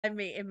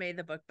It made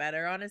the book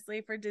better, honestly,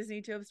 for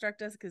Disney to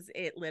obstruct us, because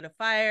it lit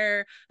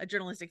a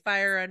journalistic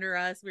fire under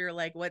us. We were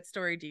like, what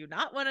story do you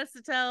not want us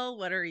to tell?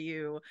 What are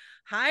you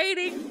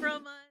hiding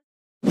from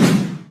us?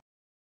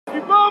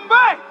 Keep on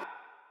back!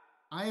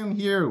 I am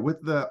here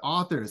with the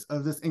authors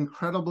of this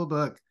incredible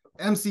book,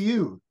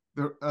 MCU,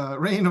 the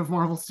Reign of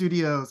Marvel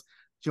Studios,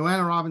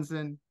 Joanna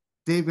Robinson,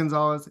 Dave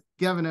Gonzales,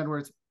 Gavin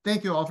Edwards.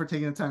 Thank you all for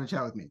taking the time to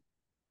chat with me.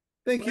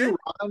 Thank you,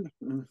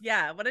 Ron.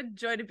 Yeah, what a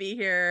joy to be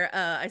here.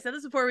 I said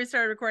this before we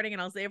started recording,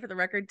 and I'll say it for the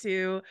record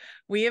too.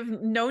 We have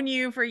known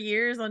you for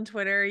years on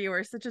Twitter. You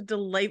are such a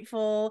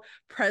delightful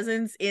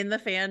presence in the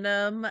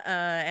fandom,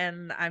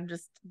 and I'm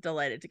just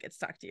delighted to get to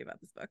talk to you about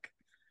this book.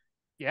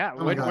 Yeah,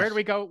 Oh where do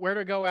we go? Where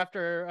to go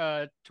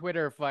after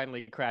Twitter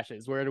finally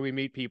crashes? Where do we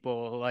meet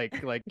people like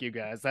you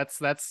guys?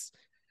 That's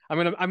I'm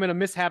gonna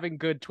miss having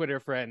good Twitter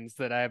friends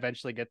that I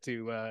eventually get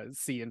to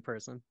see in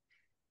person.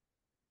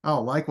 Oh,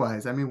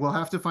 likewise. I mean, we'll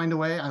have to find a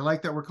way. I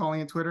like that we're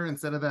calling it Twitter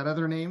instead of that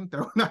other name that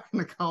we're not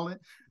going to call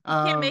it. You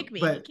can't make me.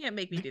 But You can't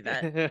make me do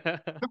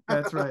that.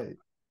 that's right.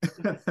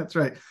 That's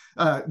right.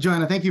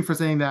 Joanna, thank you for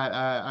saying that.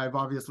 I've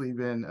obviously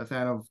been a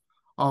fan of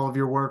all of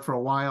your work for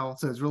a while,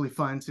 so it's really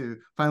fun to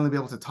finally be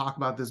able to talk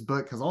about this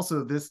book, because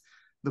also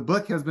the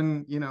book has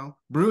been,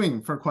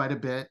 brewing for quite a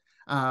bit.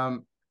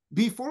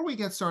 Before we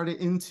get started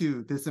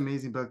into this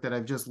amazing book that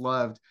I've just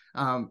loved,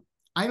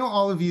 I know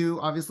all of you,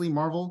 obviously,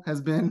 Marvel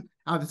has been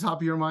at the top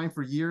of your mind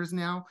for years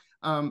now.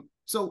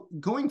 So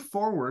going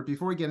forward,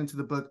 before we get into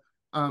the book,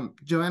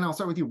 Joanna, I'll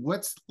start with you.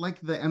 What's like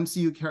the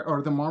MCU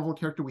or the Marvel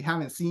character we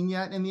haven't seen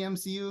yet in the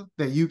MCU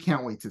that you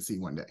can't wait to see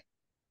one day?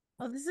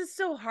 Oh, this is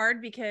so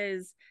hard,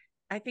 because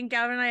I think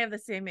Gavin and I have the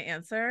same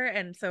answer,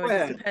 and so it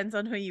just depends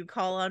on who you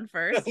call on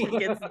first who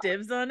gets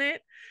dibs on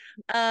it.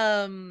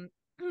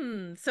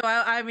 So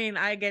I mean,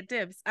 I get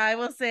dibs. I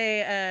will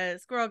say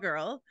Squirrel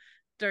Girl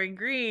during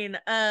Green.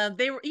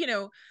 They were,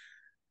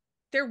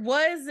 there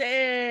was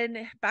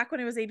back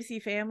when it was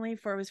ABC Family,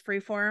 before it was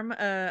Freeform,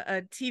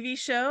 a TV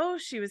show.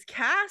 She was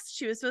cast.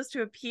 She was supposed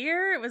to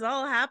appear. It was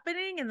all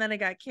happening, and then it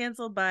got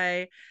canceled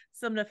by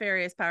some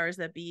nefarious powers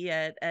that be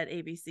at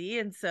ABC.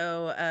 And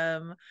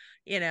so,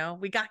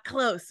 we got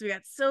close. We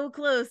got so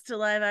close to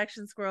live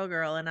action Squirrel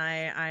Girl, and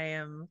I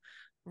am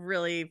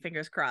really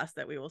fingers crossed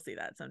that we will see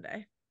that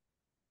someday.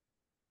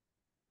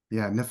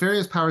 Yeah,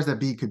 nefarious powers that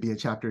be could be a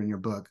chapter in your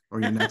book or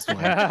your next one.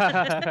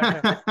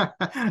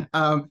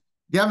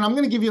 Gavin, I'm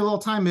going to give you a little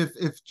time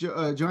if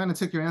Joanna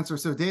took your answer.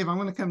 So, Dave, I'm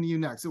going to come to you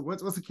next. So,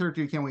 what's the character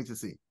you can't wait to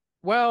see?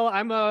 Well,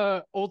 I'm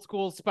a old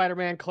school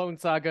Spider-Man Clone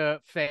Saga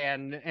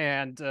fan,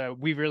 and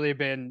we've really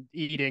been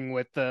eating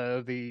with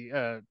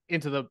the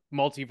into the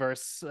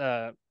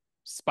multiverse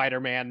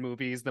Spider-Man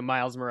movies, the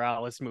Miles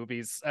Morales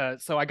movies.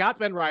 So I got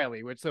Ben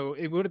Reilly, so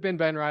it would have been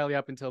Ben Reilly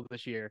up until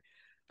this year.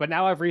 But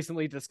now I've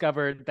recently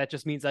discovered that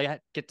just means I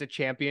get to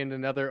champion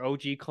another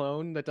OG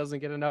clone that doesn't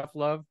get enough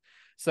love.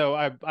 So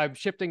I'm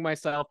shifting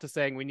myself to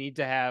saying we need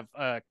to have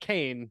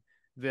Kane,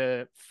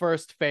 the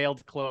first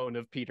failed clone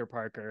of Peter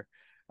Parker,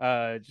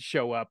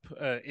 show up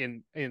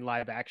in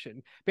live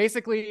action.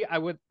 Basically, I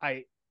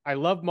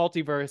love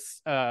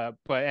multiverse,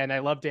 and I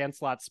love Dan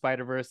Slott's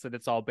Spider-Verse that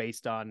it's all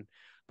based on.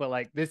 But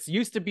like, this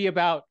used to be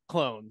about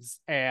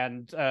clones,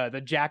 and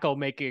the Jackal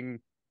making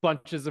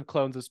bunches of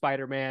clones of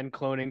Spider-Man,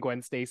 cloning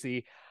Gwen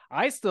Stacy.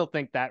 I still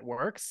think that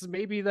works.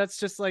 Maybe that's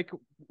just like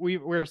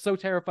we're so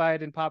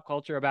terrified in pop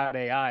culture about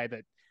AI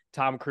that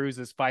Tom Cruise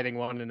is fighting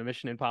one in a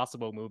Mission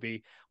Impossible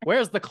movie.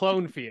 Where's the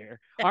clone fear?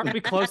 Aren't we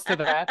close to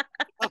that?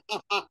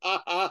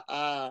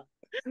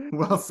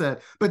 Well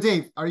said. But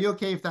Dave, are you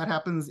okay if that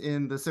happens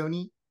in the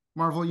Sony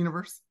Marvel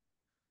universe?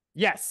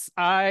 Yes,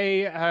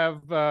 I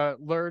have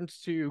learned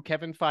to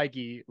Kevin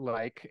Feige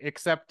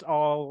accept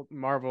all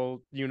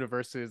Marvel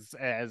universes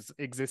as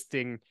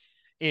existing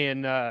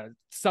in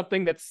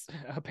something that's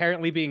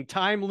apparently being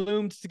time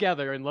loomed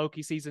together in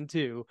Loki season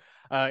 2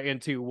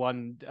 into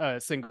one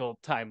single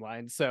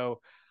timeline.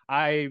 So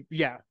there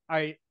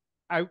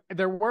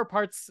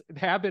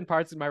have been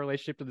parts in my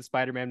relationship to the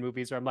Spider-Man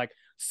movies where I'm like,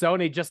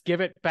 Sony, just give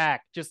it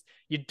back. Just,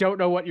 you don't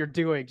know what you're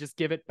doing. Just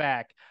give it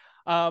back.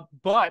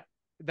 But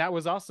that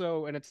was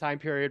also in a time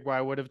period where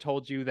I would have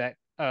told you that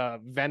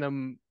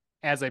Venom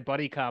as a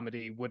buddy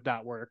comedy would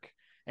not work.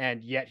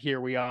 And yet here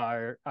we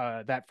are.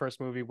 That first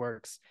movie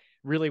works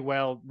really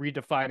well,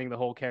 redefining the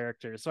whole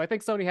character. So I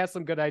think Sony has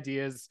some good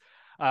ideas.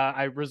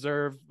 I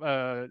reserve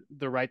the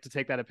right to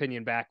take that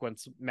opinion back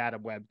once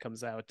Madam Web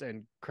comes out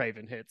and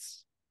Craven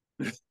hits.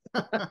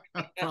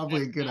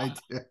 Probably a good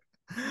idea.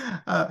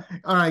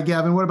 All right,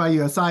 Gavin, what about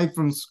you? Aside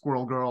from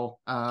Squirrel Girl,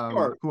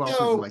 Sure. who else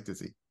would you like to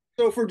see?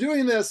 So if we're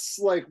doing this,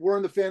 like we're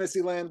in the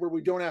fantasy land where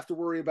we don't have to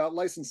worry about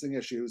licensing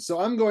issues. So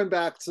I'm going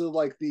back to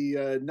like the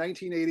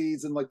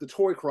 1980s and like the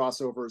toy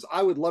crossovers.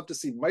 I would love to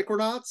see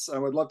Micronauts. I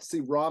would love to see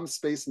Rom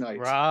Space Knight.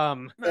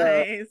 Rom.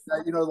 Nice.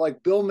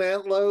 Like Bill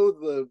Mantlo,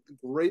 the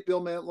great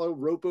Bill Mantlo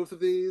wrote both of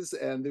these,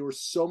 and they were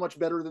so much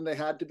better than they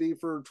had to be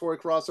for toy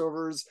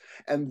crossovers.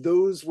 And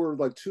those were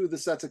like two of the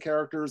sets of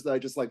characters that I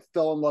just like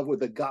fell in love with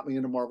that got me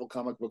into Marvel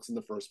comic books in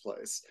the first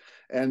place.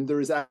 And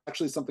there is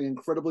actually something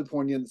incredibly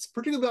poignant,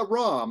 particularly about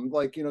Rom,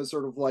 like,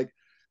 sort of like,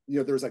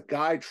 there's a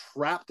guy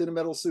trapped in a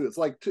metal suit. It's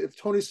like if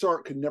Tony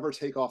Stark could never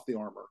take off the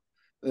armor.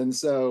 And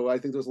so I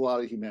think there's a lot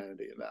of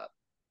humanity in that.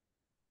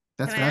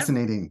 That's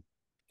fascinating.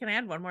 Can I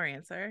add one more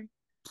answer?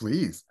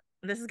 Please.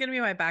 This is going to be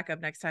my backup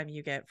next time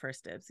you get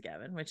first dibs,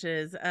 Gavin, which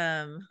is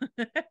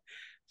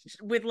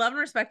with love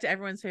and respect to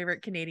everyone's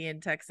favorite Canadian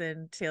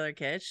Texan, Taylor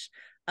Kitsch,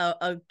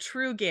 a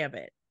true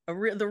Gambit,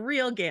 the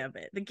real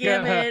Gambit, the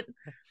Gambit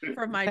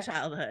from my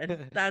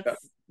childhood.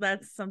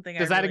 That's something.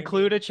 Does that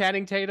include a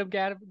Channing Tatum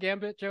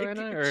Gambit,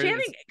 Joanna? Or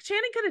Channing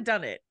could have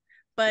done it,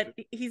 but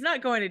he's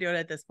not going to do it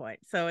at this point.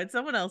 So it's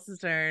someone else's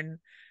turn.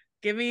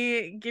 Give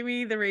me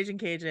the Raging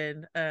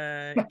Cajun.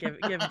 Give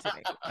it to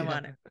me. I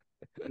want it.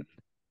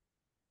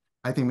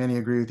 I think many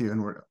agree with you, and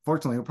we're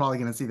probably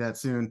going to see that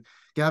soon.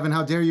 Gavin,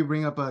 how dare you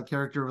bring up a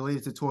character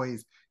related to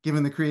toys,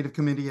 given the creative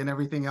committee and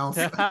everything else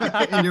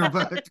in your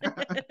book?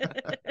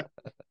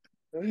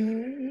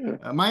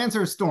 My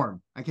answer is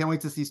Storm. I can't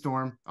wait to see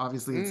Storm.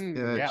 Obviously,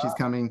 it's she's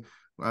coming.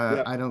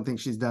 I don't think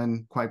she's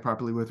done quite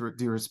properly with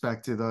due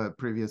respect to the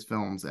previous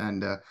films,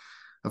 and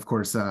of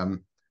course,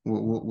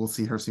 we'll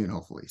see her soon,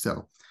 hopefully.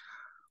 So.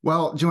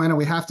 Well, Joanna,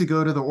 we have to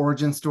go to the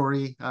origin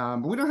story,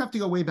 but we don't have to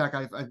go way back.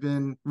 I've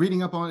been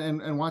reading up on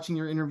and watching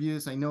your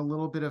interviews. I know a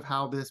little bit of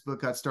how this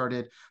book got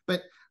started,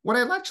 but what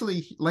I'd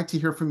actually like to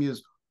hear from you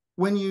is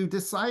when you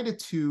decided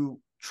to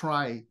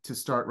try to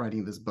start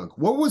writing this book,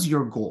 what was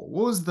your goal?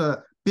 What was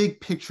the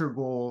big picture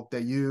goal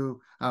that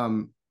you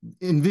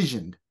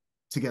envisioned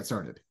to get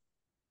started?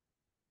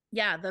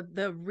 Yeah,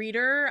 the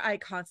reader I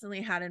constantly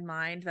had in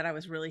mind that I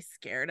was really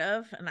scared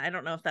of, and I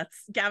don't know if that's,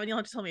 Gavin, you'll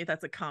have to tell me if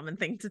that's a common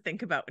thing to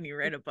think about when you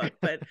write a book,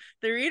 but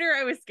the reader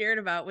I was scared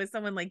about was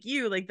someone like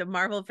you, like the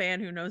Marvel fan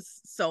who knows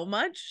so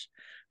much,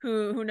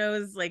 who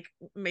knows like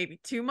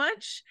maybe too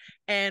much,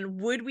 and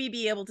would we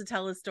be able to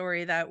tell a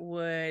story that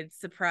would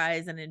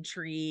surprise and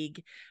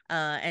intrigue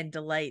and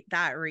delight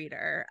that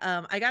reader?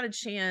 I got a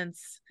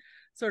chance.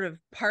 Sort of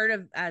part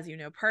of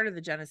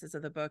the genesis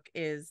of the book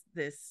is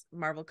this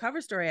Marvel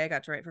cover story I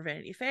got to write for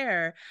Vanity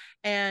Fair.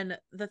 And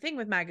the thing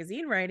with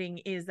magazine writing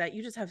is that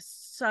you just have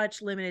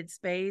such limited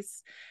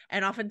space.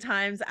 And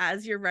oftentimes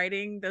as you're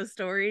writing those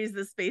stories,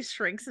 the space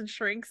shrinks and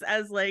shrinks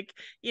as like,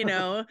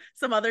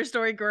 some other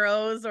story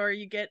grows, or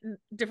you get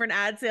different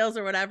ad sales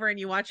or whatever, and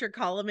you watch your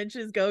column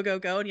inches go,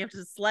 and you have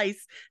to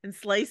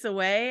slice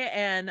away.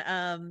 And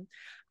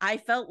I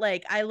felt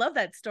like I love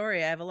that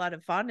story. I have a lot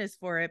of fondness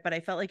for it, but I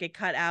felt like it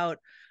cut out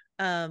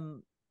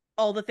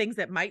all the things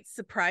that might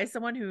surprise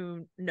someone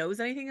who knows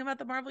anything about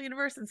the Marvel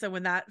universe. And so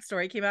when that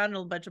story came out and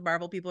a bunch of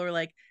Marvel people were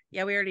like,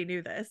 yeah, we already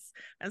knew this,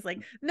 I was like,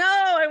 no,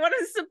 I want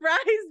to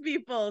surprise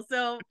people.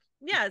 So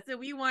yeah, so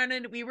we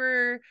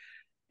were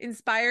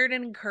inspired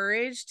and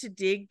encouraged to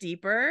dig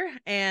deeper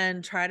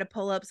and try to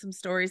pull up some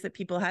stories that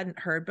people hadn't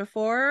heard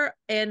before,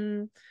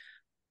 and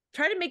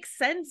try to make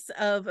sense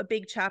of a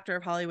big chapter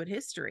of Hollywood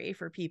history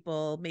for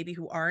people maybe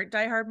who aren't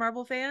diehard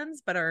Marvel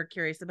fans, but are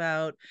curious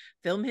about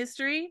film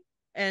history,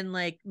 and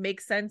like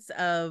make sense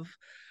of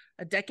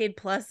a decade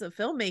plus of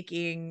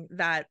filmmaking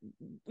that,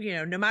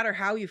 no matter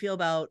how you feel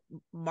about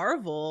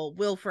Marvel,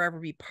 will forever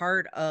be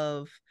part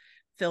of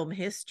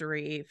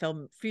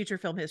future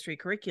film history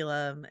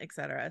curriculum,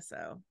 etc.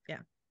 So yeah.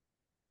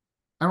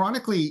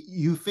 Ironically,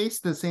 you face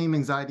the same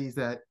anxieties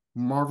that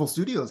Marvel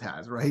Studios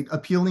has, right?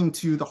 Appealing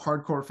to the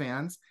hardcore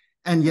fans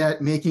and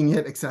yet making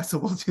it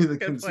accessible to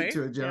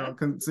to a general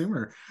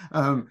consumer.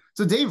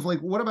 So Dave, like,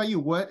 what about you?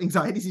 What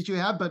anxieties did you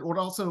have, but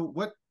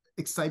what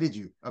excited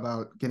you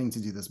about getting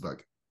to do this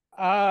book?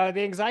 The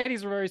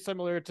anxieties were very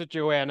similar to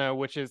Joanna,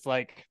 which is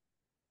like,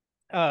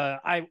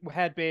 I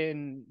had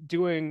been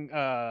doing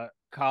a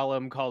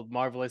column called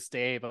Marvelous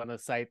Dave on a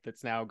site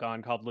that's now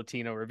gone called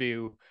Latino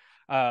Review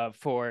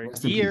for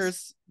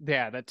years.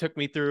 Yeah, that took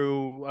me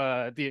through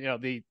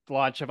the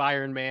launch of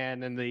Iron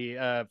Man and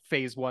the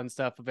phase 1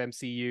 stuff of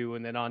MCU,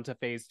 and then on to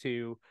phase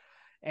 2.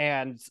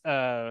 And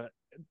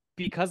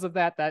because of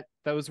that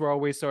those were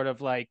always sort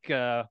of like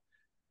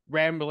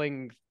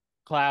rambling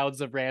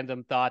clouds of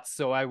random thoughts.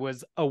 So I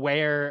was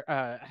aware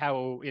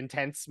how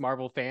intense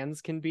Marvel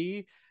fans can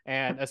be,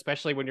 and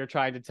especially when you're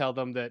trying to tell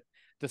them that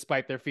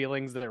despite their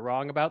feelings they're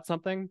wrong about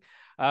something.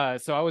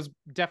 So I was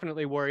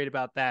definitely worried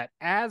about that.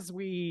 As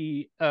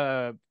we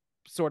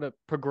sort of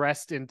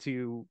progressed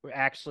into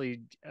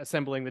actually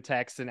assembling the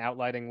text and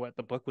outlining what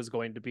the book was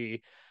going to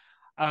be,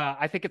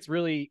 I think it's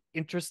really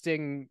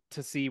interesting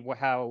to see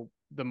how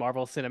the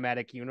Marvel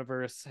Cinematic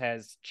Universe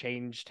has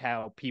changed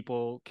how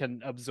people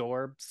can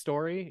absorb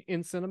story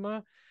in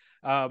cinema.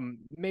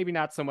 Maybe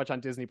not so much on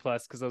Disney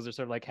Plus, because those are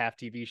sort of like half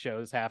TV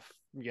shows, half,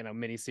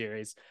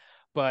 miniseries.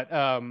 But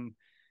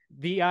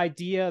the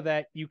idea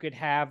that you could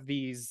have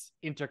these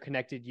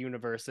interconnected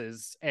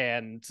universes,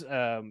 and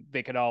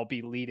they could all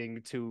be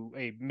leading to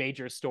a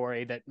major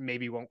story that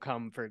maybe won't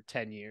come for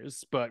 10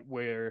 years, but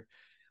where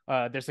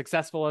they're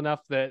successful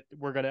enough that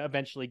we're going to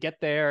eventually get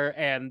there.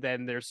 And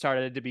then there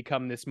started to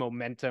become this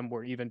momentum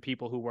where even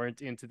people who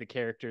weren't into the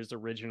characters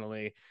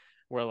originally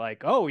were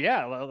like, oh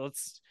yeah,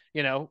 let's,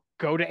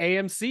 go to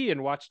AMC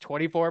and watch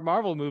 24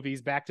 Marvel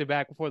movies back to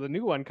back before the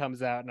new one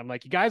comes out. And I'm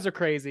like, you guys are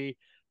crazy,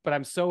 but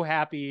I'm so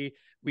happy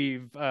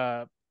we've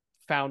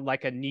found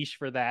like a niche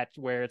for that,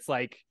 where it's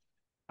like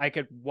I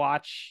could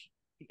watch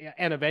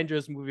an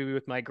Avengers movie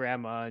with my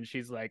grandma, and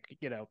she's like,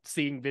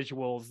 seeing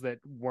visuals that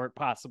weren't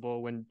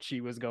possible when she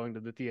was going to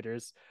the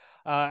theaters.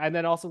 And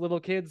then also little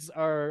kids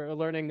are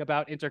learning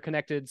about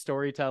interconnected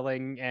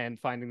storytelling and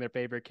finding their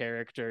favorite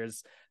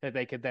characters that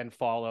they could then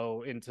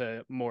follow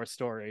into more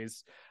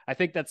stories. I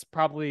think that's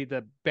probably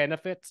the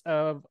benefit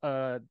of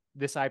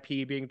this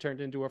IP being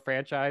turned into a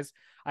franchise.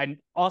 I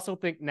also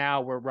think now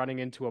we're running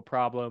into a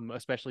problem,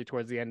 especially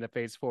towards the end of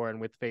Phase 4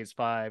 and with Phase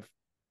 5,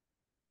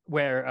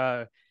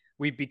 where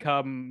we've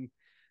become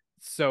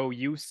so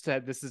used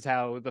to this is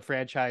how the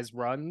franchise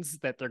runs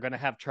that they're going to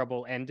have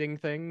trouble ending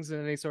things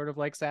in any sort of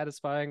like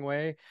satisfying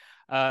way.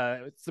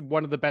 It's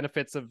one of the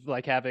benefits of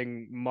like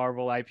having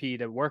Marvel IP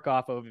to work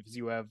off of, is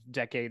you have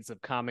decades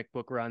of comic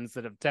book runs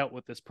that have dealt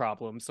with this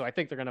problem. So I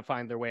think they're going to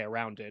find their way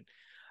around it.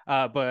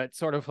 But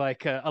sort of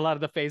like a lot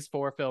of the Phase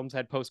 4 films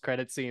had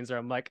post-credit scenes where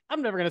I'm like,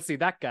 I'm never going to see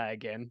that guy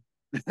again.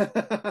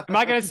 Am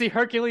I going to see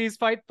Hercules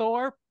fight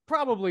Thor?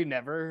 Probably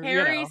never.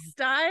 Harry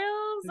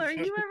Styles, are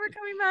you ever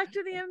coming back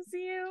to the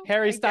MCU?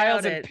 Harry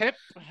Styles and Pip,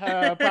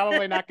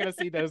 probably not going to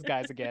see those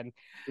guys again.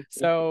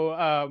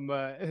 So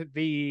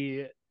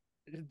the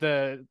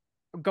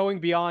going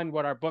beyond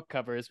what our book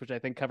covers, which I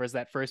think covers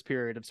that first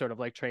period of sort of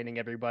like training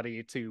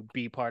everybody to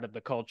be part of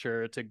the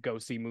culture, to go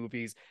see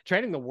movies,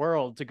 training the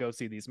world to go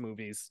see these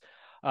movies,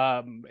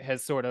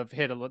 has sort of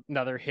hit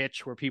another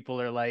hitch where people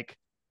are like,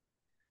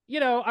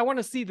 I want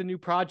to see the new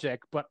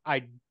project, but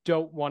I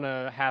don't want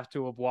to have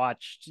to have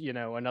watched,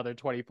 another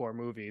 24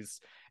 movies.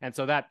 And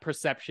so that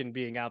perception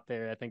being out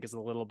there, I think, is a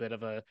little bit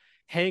of a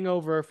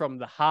hangover from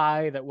the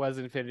high that was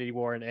Infinity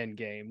War and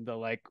Endgame, the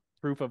like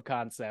proof of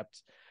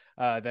concept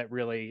that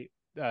really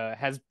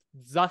has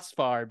thus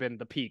far been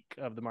the peak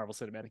of the Marvel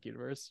Cinematic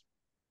Universe.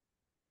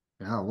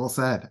 Yeah, well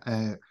said.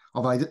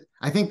 Although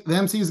I think the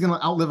MCU is going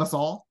to outlive us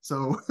all,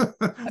 so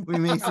we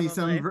may see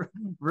some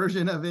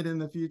version of it in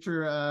the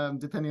future,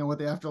 depending on what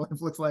the afterlife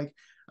looks like.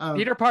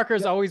 Peter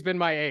Parker's always been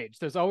my age.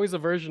 There's always a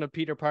version of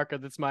Peter Parker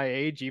that's my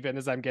age, even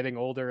as I'm getting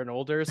older and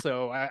older.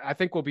 So I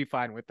think we'll be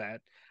fine with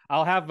that.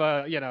 I'll have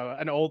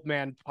an old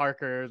man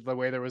Parker the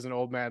way there was an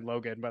old man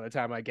Logan by the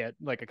time I get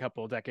like a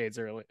couple of decades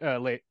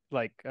older.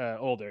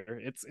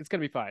 It's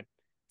gonna be fine.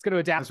 It's gonna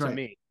adapt to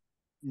me.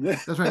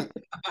 That's right.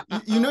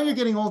 You're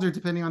getting older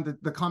depending on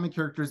the comic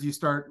characters you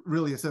start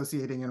really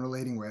associating and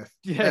relating with.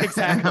 Yeah,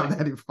 exactly. And how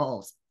that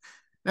evolves.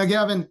 Now,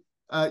 Gavin,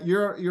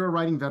 you're a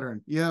writing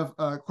veteran. You have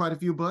quite a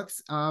few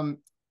books.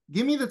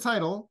 Give me the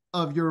title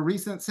of your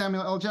recent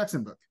Samuel L.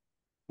 Jackson book.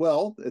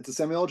 Well, it's a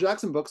Samuel L.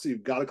 Jackson book, so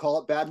you've got to call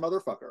it Bad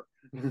Motherfucker.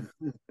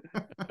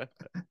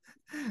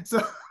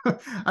 So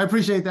I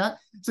appreciate that.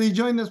 So you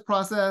joined this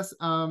process,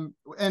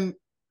 and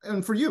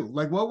for you,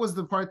 like, what was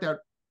the part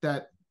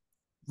that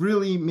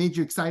really made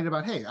you excited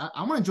about, hey,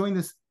 I want to join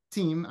this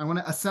team, I want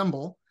to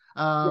assemble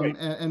right,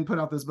 and put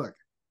out this book?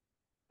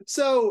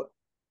 So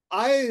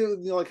I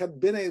had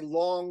been a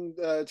long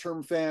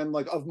term fan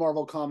of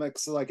Marvel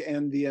Comics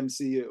and the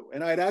MCU,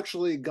 and I'd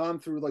actually gone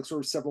through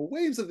sort of several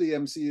waves of the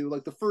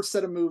MCU. The first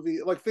set of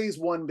movies, Phase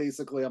 1,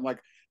 basically, I'm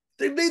like,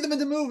 they made them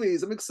into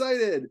movies, I'm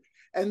excited.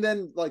 And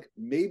then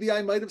maybe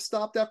I might have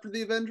stopped after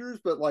the Avengers,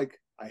 but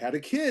I had a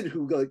kid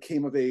who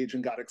came of age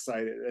and got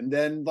excited. And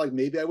then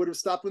maybe I would have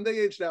stopped when they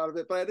aged out of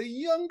it, but I had a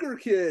younger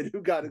kid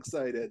who got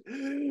excited.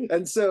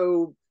 And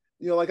so,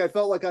 I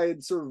felt like I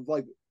had sort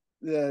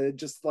of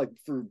just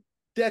for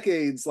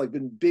decades,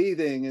 been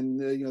bathing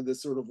in,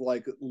 this sort of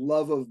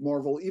love of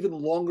Marvel, even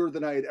longer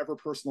than I had ever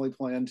personally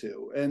planned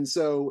to. And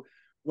so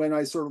when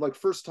I sort of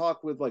first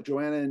talked with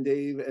Joanna and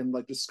Dave and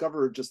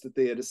discovered just that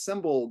they had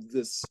assembled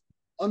this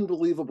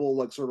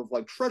unbelievable sort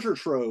of treasure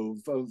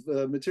trove of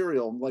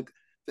material,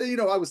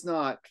 it was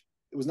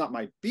not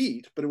my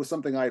beat, but it was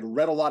something I had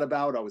read a lot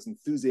about, I was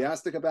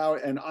enthusiastic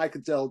about, and I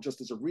could tell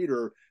just as a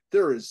reader,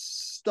 there is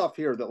stuff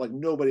here that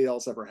nobody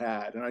else ever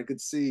had. And I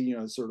could see,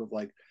 sort of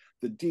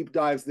the deep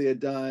dives they had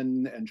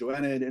done, and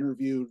Joanna had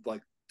interviewed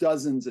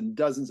dozens and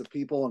dozens of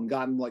people and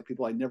gotten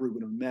people I never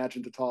would have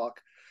imagined to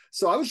talk.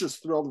 So I was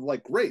just thrilled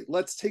of great,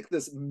 let's take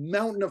this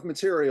mountain of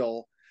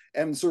material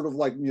and sort of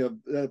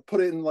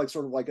put it in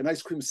sort of an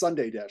ice cream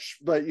sundae dish.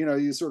 But,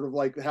 you sort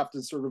of have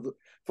to sort of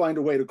find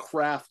a way to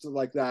craft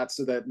that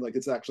so that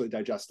it's actually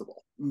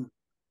digestible.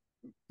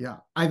 Yeah,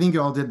 I think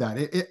you all did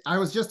that. I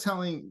was just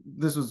telling,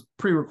 this was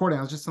pre-recording,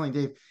 I was just telling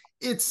Dave,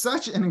 it's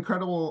such an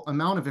incredible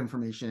amount of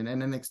information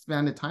and an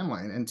expanded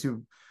timeline. And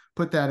to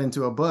put that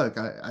into a book,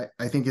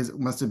 I think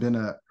must have been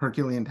a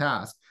Herculean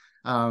task.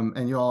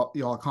 And you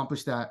all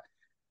accomplished that.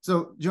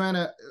 So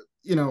Joanna,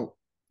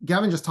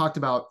 Gavin just talked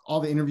about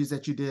all the interviews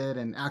that you did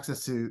and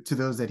access to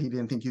those that he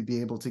didn't think you'd be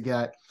able to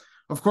get.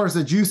 Of course,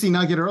 a juicy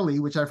nugget early,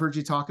 which I've heard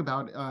you talk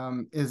about,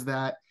 is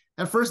that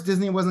at first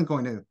Disney wasn't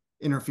going to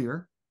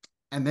interfere.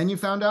 And then you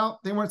found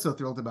out they weren't so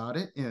thrilled about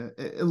it,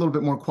 a little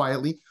bit more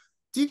quietly.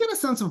 Do you get a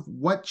sense of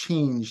what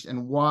changed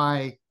and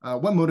why,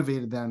 what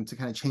motivated them to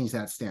kind of change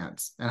that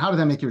stance? And how did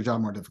that make your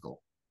job more difficult?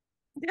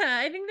 Yeah,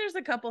 I think there's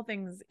a couple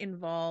things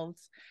involved.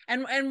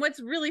 And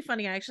what's really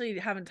funny, I actually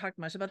haven't talked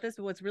much about this,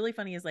 but what's really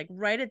funny is like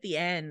right at the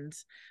end,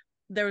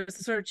 there was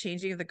a sort of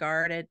changing of the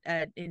guard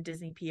in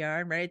Disney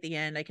PR. And right at the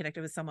end, I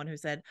connected with someone who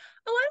said,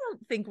 "Oh, I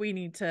don't think we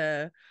need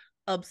to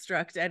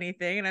obstruct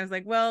anything." And I was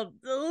like, well,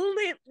 a little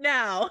late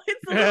now.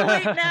 It's a little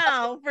late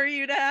now for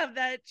you to have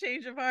that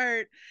change of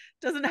heart.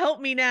 Doesn't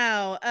help me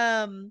now.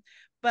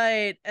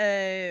 But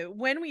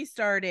when we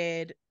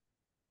started,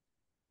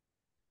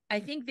 I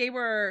think they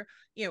were,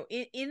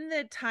 in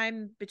the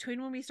time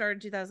between when we started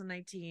in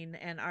 2019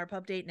 and our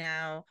pub date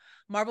now,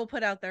 Marvel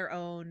put out their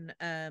own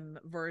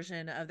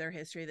version of their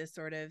history, this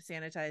sort of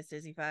sanitized,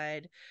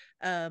 Disneyfied.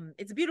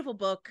 It's a beautiful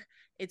book.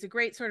 It's a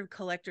great sort of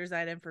collector's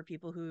item for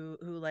people who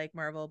like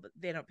Marvel, but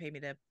they don't pay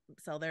me to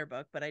sell their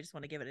book, but I just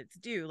want to give it its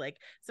due. Like,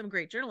 some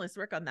great journalists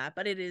work on that,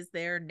 but it is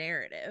their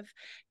narrative.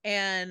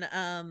 And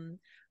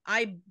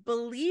I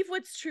believe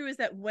what's true is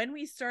that when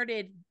we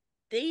started,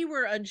 they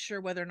were unsure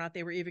whether or not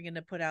they were even going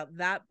to put out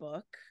that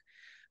book.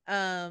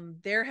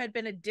 There had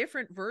been a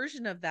different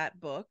version of that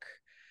book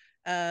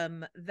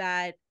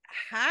that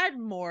had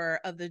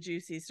more of the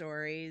juicy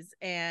stories,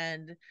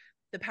 and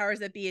the powers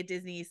that be at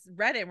Disney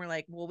read it and were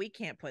like, well, we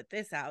can't put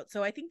this out.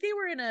 So I think they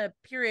were in a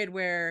period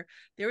where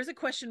there was a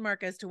question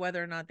mark as to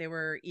whether or not they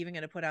were even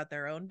going to put out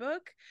their own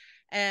book.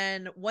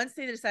 And once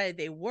they decided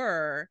they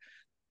were,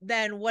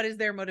 then what is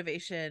their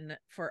motivation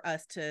for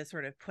us to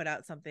sort of put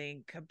out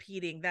something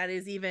competing that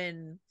is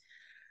even,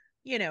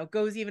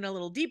 goes even a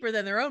little deeper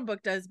than their own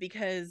book does,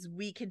 because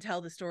we can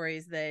tell the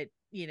stories that,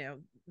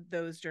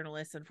 those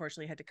journalists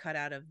unfortunately had to cut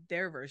out of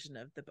their version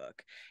of the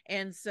book.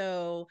 And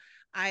so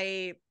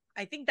I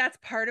think that's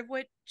part of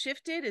what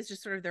shifted, is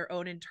just sort of their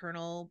own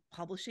internal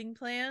publishing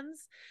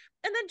plans.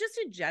 And then just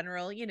in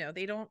general,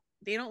 they don't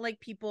like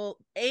people,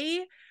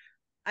 I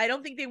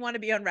don't think they want to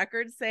be on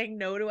record saying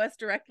no to us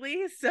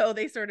directly. So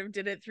they sort of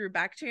did it through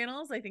back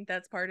channels. I think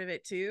that's part of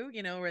it too,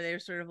 where they're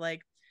sort of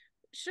like,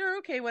 sure,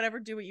 okay, whatever,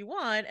 do what you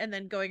want. And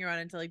then going around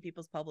and telling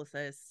people's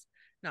publicists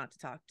not to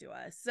talk to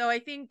us. So I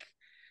think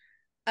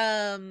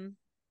something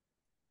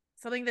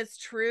that's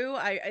true,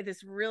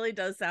 this really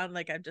does sound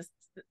like I'm just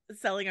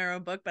selling our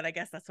own book, but I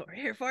guess that's what we're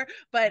here for.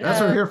 But that's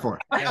what we're here for.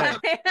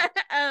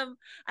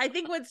 I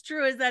think what's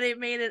true is that it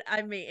made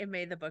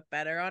the book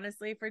better,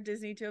 honestly, for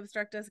Disney to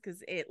obstruct us,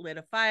 because it lit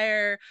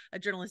a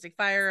journalistic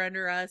fire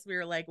under us. We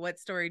were like, what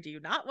story do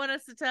you not want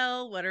us to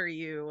tell? What are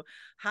you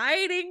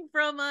hiding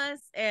from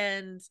us?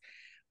 And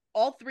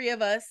all three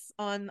of us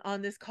on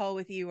this call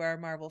with you are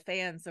Marvel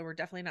fans, so we're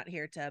definitely not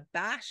here to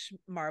bash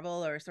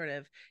Marvel or sort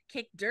of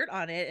kick dirt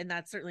on it, and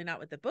that's certainly not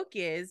what the book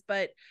is.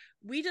 But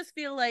we just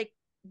feel like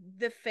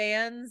the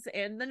fans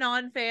and the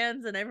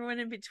non-fans and everyone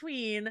in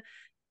between,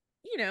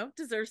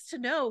 deserves to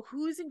know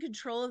who's in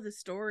control of the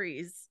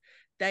stories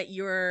that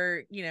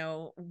you're,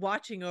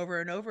 watching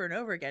over and over and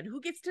over again. Who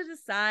gets to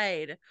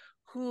decide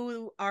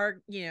who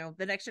are,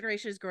 the next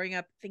generation is growing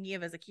up thinking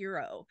of as a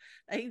hero?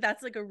 I think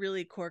that's like a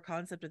really core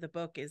concept of the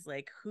book, is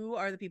like, who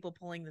are the people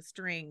pulling the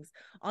strings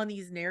on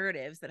these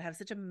narratives that have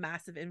such a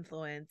massive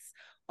influence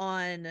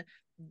on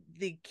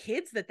the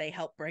kids that they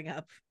help bring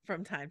up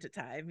from time to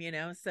time,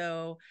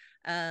 So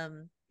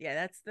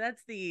yeah,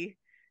 that's the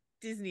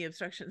Disney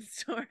obstruction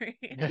story.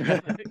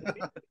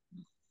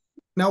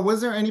 Now,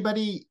 was there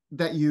anybody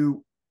that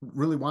you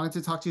really wanted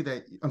to talk to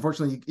that,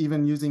 unfortunately,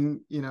 even using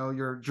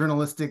your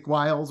journalistic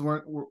wiles,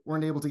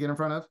 weren't able to get in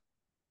front of?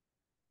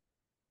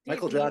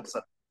 Michael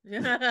Jackson.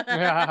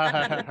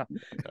 Yeah.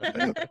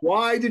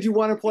 Why did you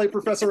want to play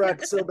Professor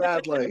X so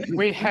badly?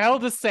 We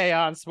held a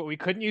seance, but we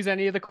couldn't use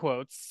any of the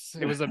quotes.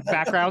 It was a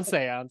background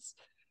seance.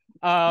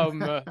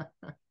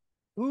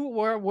 Who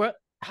were what?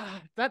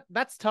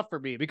 That's tough for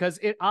me, because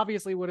it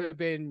obviously would have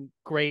been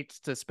great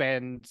to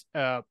spend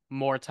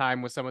more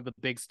time with some of the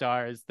big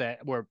stars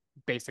that were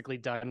basically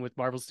done with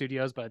Marvel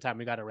Studios by the time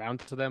we got around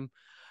to them.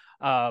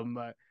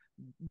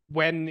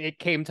 When it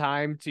came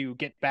time to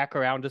get back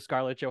around to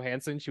Scarlett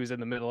Johansson, she was in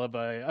the middle of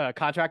a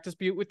contract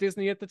dispute with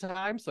Disney at the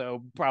time,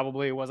 so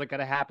probably wasn't going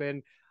to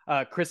happen.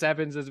 Chris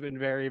Evans has been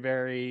very,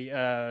 very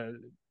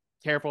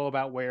careful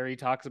about where he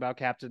talks about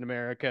Captain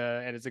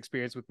America and his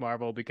experience with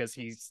Marvel, because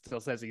he still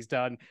says he's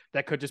done.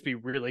 That could just be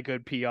really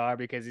good PR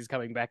because he's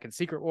coming back in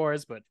Secret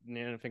Wars, but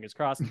fingers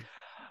crossed.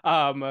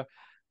 But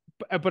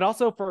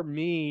also for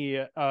me,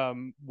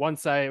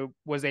 once I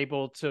was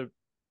able to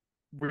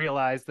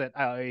realize that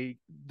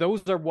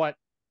those are what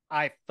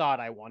I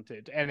thought I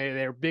wanted, and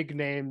they're big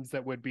names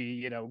that would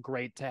be,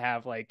 great to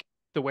have, like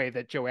the way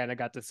that Joanna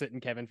got to sit in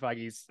Kevin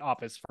Feige's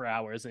office for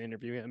hours and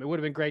interview him. It would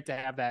have been great to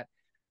have that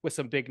with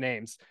some big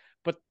names,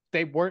 but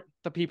they weren't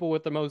the people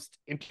with the most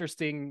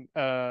interesting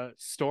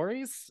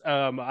stories.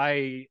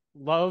 I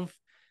love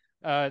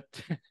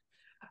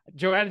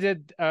Joanna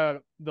did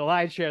the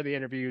lion's share of the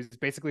interviews,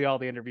 basically all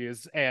the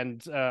interviews,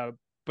 and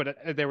but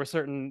there were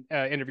certain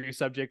interview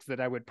subjects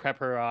that I would prep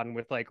her on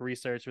with like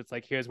research. It's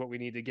like, here's what we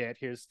need to get,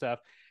 here's stuff.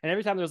 And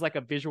every time there was like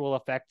a visual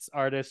effects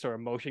artist or a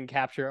motion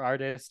capture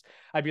artist,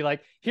 I'd be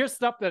like, here's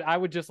stuff that I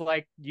would just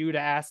like you to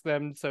ask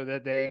them so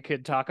that they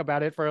could talk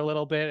about it for a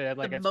little bit. And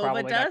like, it's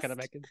probably not going to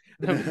make it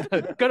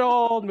the good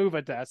old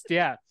Mova dust.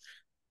 Yeah.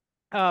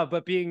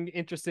 But being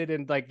interested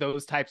in like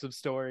those types of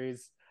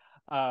stories,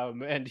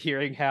 and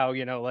hearing how,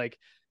 you know, like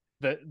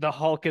the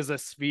Hulk is a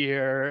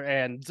sphere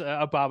and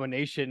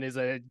Abomination is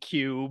a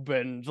cube,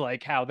 and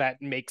like how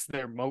that makes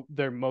their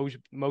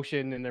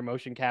motion and their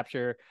motion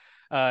capture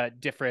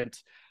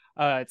different.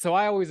 So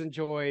I always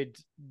enjoyed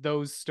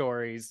those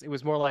stories. It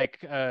was more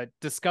like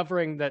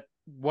discovering that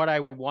what I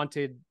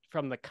wanted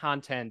from the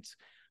content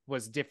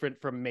was different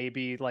from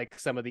maybe like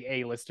some of the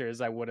A-listers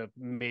I would have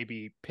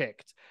maybe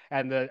picked.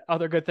 And the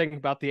other good thing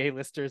about the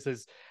A-listers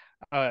is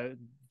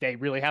they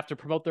really have to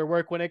promote their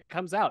work when it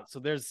comes out. So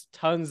there's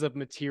tons of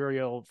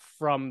material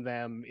from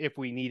them if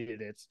we needed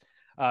it.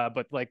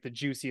 But like the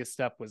juiciest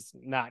stuff was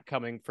not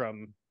coming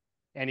from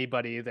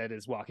anybody that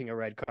is walking a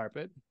red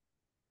carpet.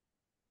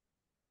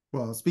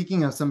 Well,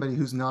 speaking of somebody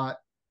who's not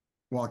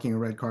walking a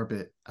red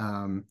carpet,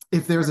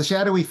 if there's a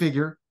shadowy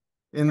figure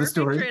in the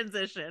story,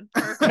 transition.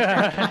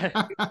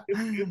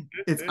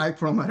 It's Ike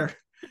Perlmutter.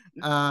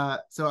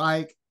 So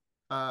Ike,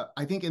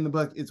 I think in the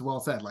book it's well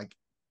said. Like,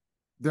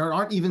 there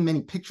aren't even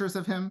many pictures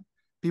of him.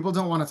 People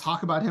don't want to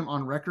talk about him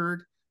on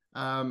record.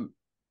 I'll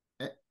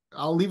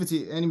leave it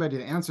to anybody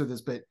to answer this,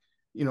 but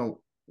you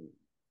know,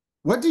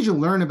 what did you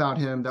learn about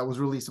him that was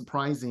really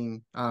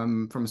surprising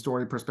from a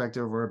story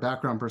perspective or a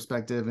background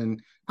perspective,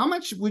 and how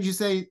much would you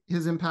say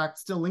his impact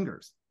still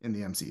lingers in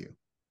the MCU?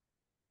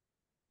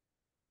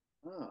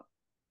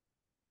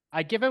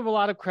 I give him a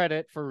lot of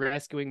credit for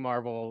rescuing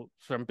Marvel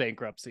from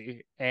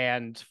bankruptcy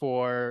and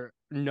for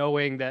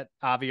knowing that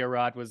Avi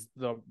Arad was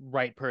the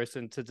right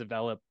person to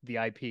develop the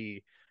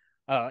IP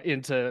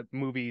into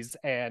movies,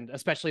 and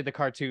especially the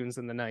cartoons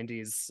in the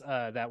 90s.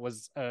 That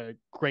was a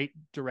great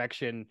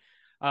direction.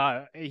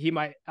 Avi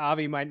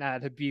might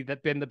not have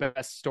been the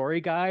best story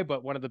guy,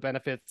 but one of the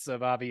benefits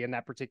of Avi in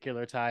that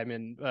particular time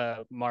in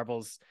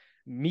Marvel's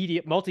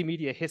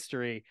multimedia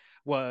history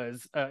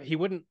was he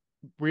wouldn't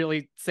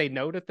really say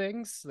no to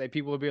things. Like,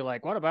 people would be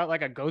like, what about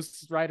like a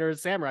Ghost Rider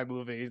samurai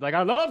movie? Like,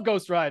 I love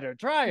Ghost Rider,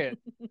 try it.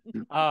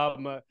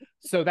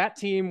 So that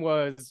team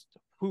was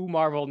who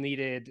Marvel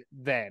needed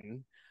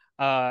then.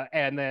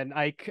 And then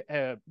Ike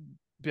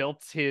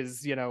built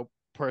his, you know,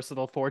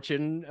 personal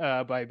fortune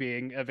by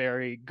being a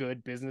very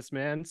good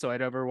businessman. So I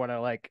never want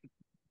to like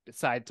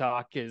side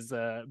talk his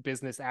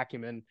business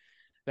acumen.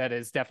 That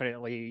is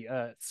definitely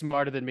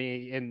smarter than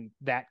me in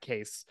that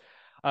case.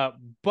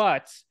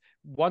 But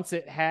once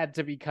it had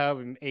to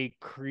become a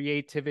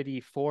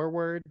creativity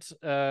forward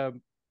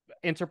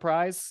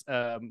enterprise,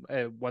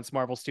 once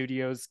Marvel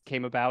Studios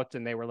came about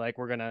and they were like,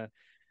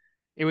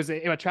 it was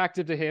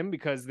attractive to him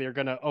because you're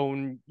not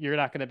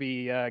going to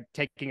be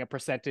taking a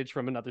percentage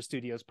from another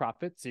studio's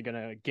profits. You're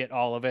going to get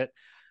all of it.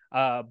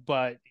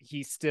 But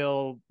he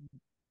still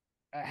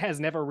has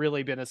never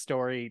really been a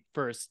story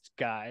first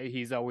guy.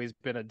 He's always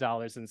been a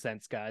dollars and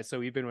cents guy.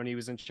 So even when he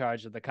was in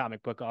charge of the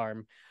comic book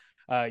arm,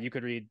 you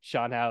could read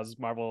Sean Howe's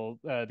Marvel,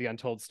 The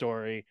Untold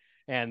Story,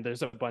 and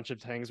there's a bunch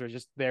of things where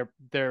just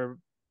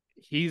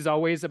he's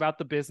always about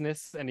the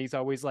business, and he's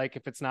always like,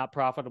 if it's not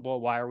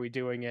profitable, why are we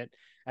doing it?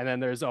 And then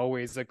there's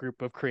always a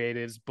group of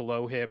creatives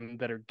below him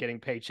that are getting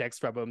paychecks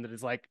from him that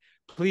is like,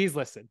 please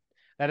listen,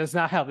 that is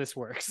not how this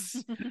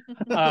works.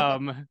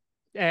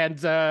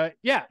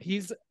 Yeah,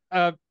 he's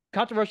a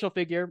controversial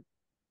figure.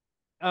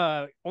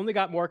 Only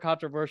got more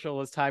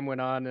controversial as time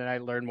went on, and I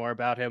learned more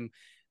about him.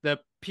 The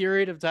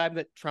period of time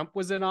that Trump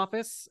was in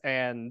office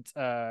and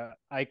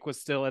Ike was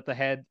still at the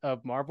head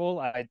of Marvel,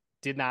 I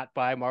did not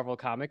buy Marvel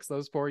Comics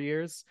those 4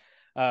 years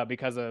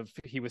because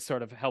he was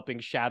sort of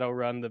helping shadow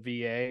run the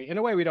VA in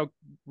a way we don't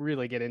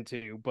really get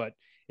into, but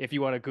if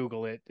you want to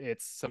Google it,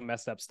 it's some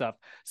messed up stuff.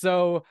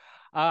 So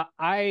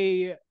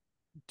I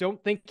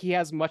don't think he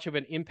has much of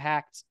an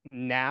impact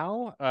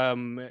now.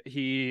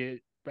 He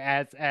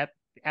at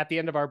the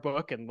end of our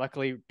book, and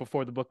luckily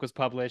before the book was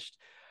published,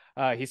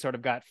 he sort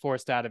of got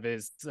forced out of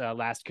his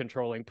last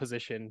controlling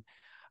position,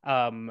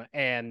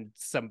 and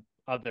some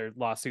other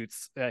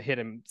lawsuits hit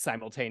him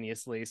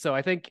simultaneously. So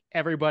I think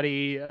I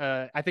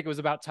think it was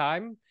about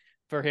time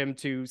for him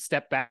to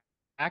step back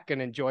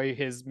and enjoy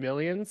his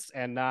millions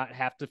and not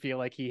have to feel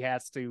like he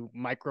has to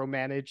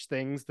micromanage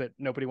things that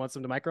nobody wants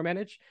him to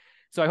micromanage.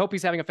 So I hope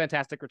he's having a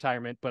fantastic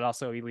retirement, but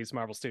also he leaves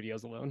Marvel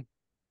Studios alone.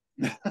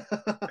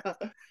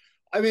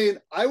 I mean,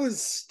 I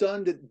was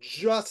stunned at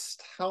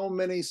just how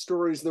many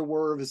stories there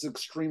were of his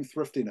extreme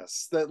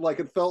thriftiness, that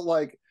like it felt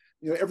like,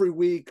 you know, every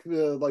week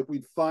like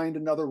we'd find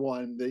another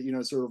one that, you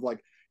know, sort of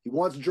like he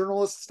wants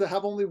journalists to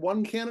have only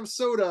one can of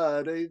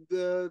soda at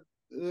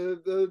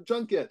the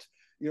junket,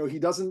 You know, he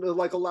doesn't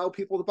like allow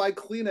people to buy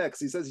Kleenex.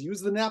 He says,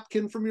 use the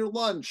napkin from your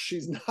lunch.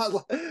 He's not,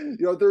 you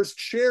know, there's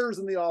chairs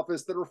in the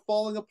office that are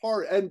falling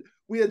apart. And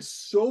we had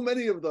so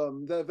many of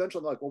them that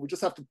eventually I'm like, well, we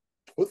just have to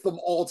put them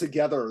all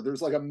together.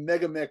 There's like a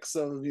mega mix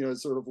of, you know,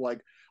 sort of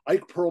like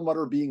Ike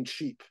Perlmutter being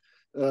cheap,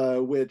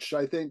 which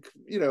I think,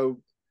 you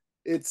know,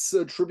 it's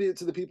a tribute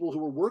to the people who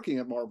were working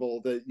at Marvel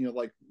that, you know,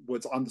 like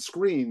what's on the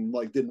screen,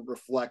 like didn't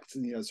reflect,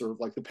 you know, sort of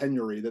like the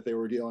penury that they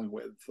were dealing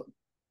with.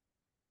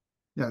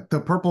 Yeah,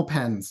 the purple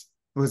pens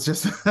was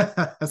just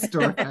a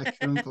story I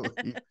couldn't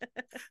believe.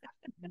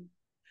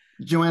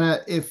 Joanna,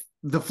 if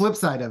the flip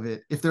side of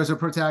it, if there's a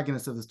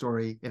protagonist of the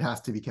story, it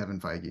has to be Kevin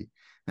Feige.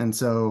 And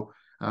so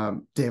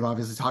Dave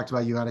obviously talked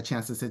about, you got a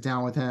chance to sit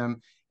down with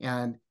him,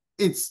 and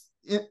it's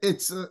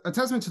a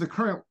testament to the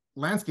current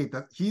landscape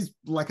that he's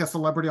like a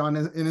celebrity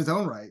in his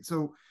own right.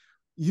 So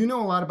you know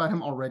a lot about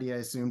him already, I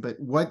assume, but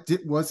what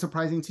was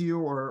surprising to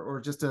you,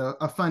 or just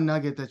a fun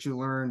nugget that you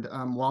learned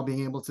while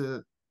being able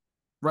to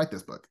write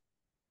this book?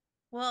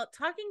 Well,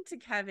 talking to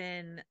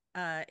Kevin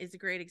is a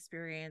great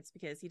experience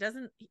because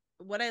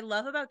what I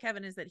love about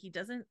Kevin is that he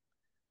doesn't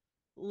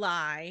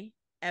lie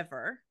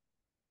ever,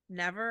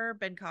 never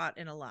been caught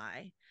in a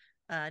lie.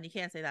 And you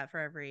can't say that for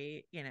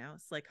every, you know,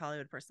 slick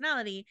Hollywood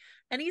personality.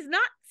 And he's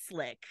not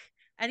slick.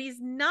 And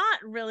he's not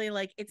really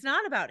like, it's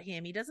not about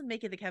him. He doesn't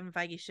make it the Kevin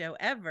Feige show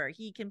ever.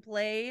 He can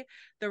play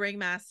the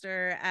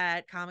ringmaster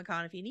at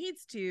Comic-Con if he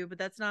needs to, but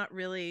that's not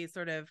really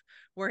sort of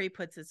where he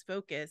puts his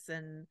focus.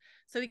 And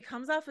so he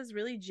comes off as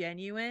really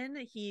genuine.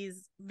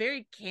 He's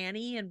very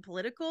canny and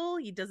political.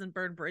 He doesn't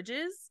burn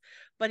bridges,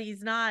 but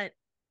he's not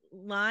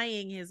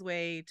lying his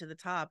way to the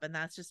top, and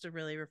that's just a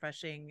really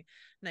refreshing,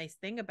 nice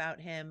thing about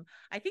him.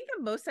 I think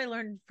the most I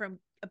learned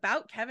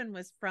about Kevin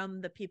was from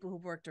the people who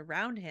worked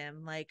around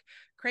him, like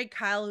Craig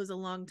Kyle, who's a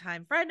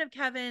longtime friend of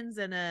Kevin's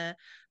and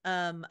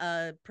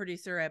a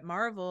producer at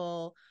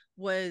Marvel,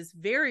 was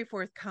very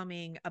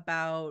forthcoming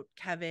about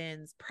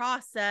Kevin's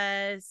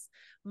process,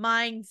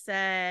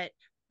 mindset,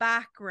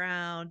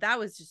 background. That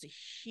was just a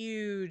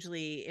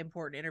hugely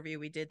important interview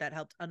we did that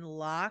helped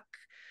unlock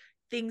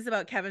things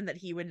about Kevin that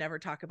he would never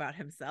talk about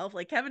himself.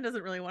 Like, Kevin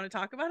doesn't really want to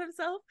talk about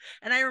himself.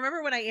 And I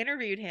remember when I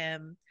interviewed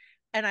him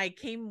and I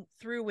came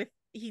through with,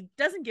 he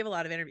doesn't give a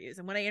lot of interviews.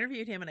 And when I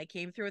interviewed him and I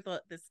came through with,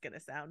 this is going to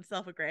sound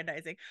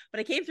self-aggrandizing, but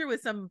I came through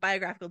with some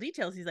biographical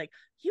details. He's like,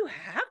 you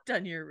have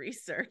done your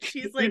research.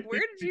 He's like,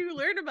 where did you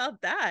learn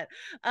about that?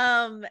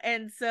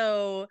 And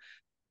so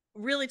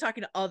really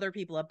talking to other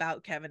people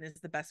about Kevin is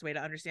the best way to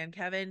understand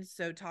Kevin.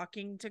 So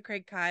talking to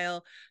Craig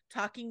Kyle,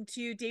 talking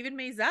to David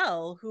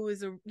Maisel, who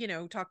is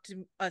talked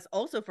to us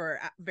also for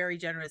very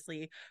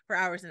generously for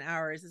hours and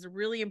hours, is a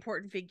really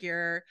important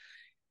figure,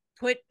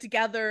 put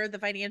together the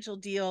financial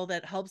deal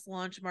that helps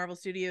launch Marvel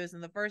Studios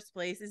in the first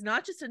place, is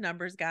not just a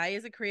numbers guy,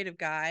 is a creative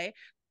guy,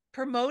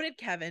 promoted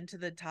Kevin to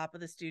the top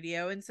of the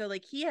studio. And so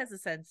like he has a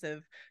sense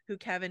of who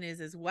Kevin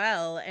is as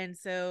well. And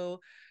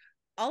so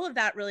all of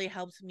that really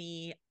helped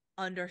me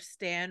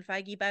understand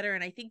Feige better.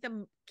 And I think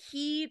the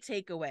key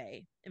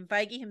takeaway, and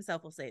Feige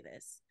himself will say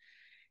this,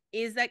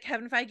 is that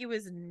Kevin Feige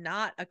was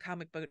not a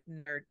comic book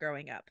nerd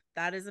growing up.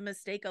 That is a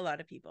mistake a lot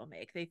of people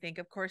make. They think,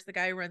 of course, the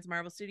guy who runs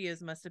Marvel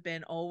Studios must have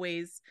been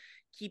always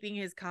keeping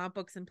his comic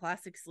books in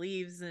plastic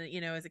sleeves,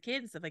 as a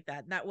kid and stuff like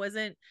that. And that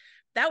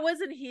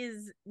wasn't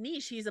his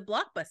niche. He's a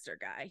blockbuster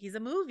guy. He's a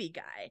movie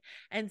guy.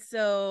 And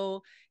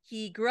so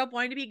he grew up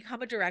wanting to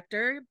become a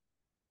director.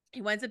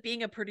 He winds up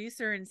being a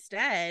producer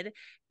instead.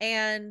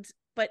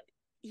 But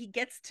he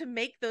gets to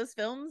make those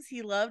films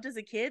he loved as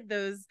a kid,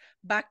 those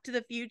Back to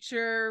the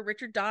Future,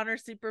 Richard Donner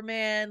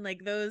Superman,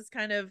 like those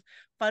kind of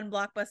fun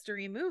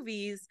blockbustery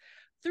movies,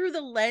 through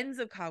the lens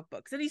of comic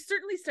books. And he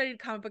certainly studied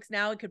comic books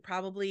now and could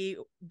probably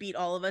beat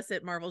all of us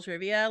at Marvel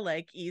trivia,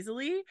 like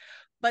easily.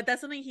 But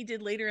that's something he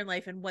did later in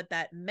life. And what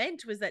that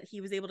meant was that he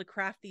was able to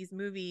craft these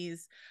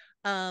movies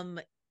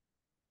in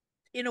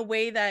a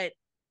way that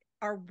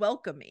are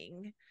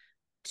welcoming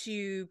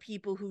to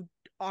people who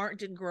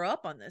didn't grow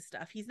up on this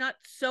stuff. He's not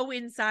so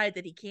inside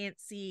that he can't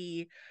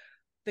see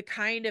the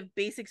kind of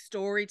basic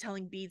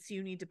storytelling beats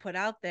you need to put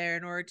out there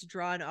in order to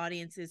draw in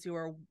audiences who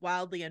are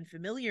wildly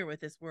unfamiliar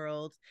with this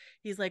world.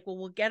 He's like, well,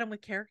 we'll get them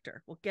with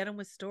character, we'll get them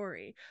with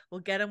story,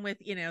 we'll get them with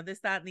this,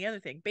 that, and the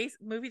other thing,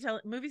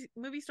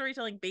 movie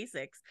storytelling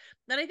basics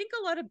that I think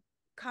a lot of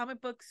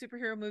comic book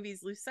superhero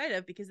movies lose sight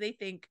of, because they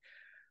think,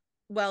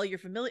 well, you're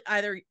familiar,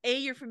 either A,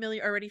 you're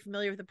already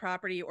familiar with the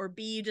property, or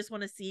B, you just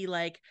want to see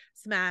like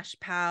smash,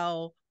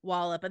 pow,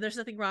 wallop. And there's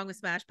nothing wrong with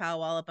smash, pow,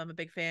 wallop. I'm a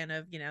big fan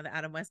of, the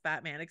Adam West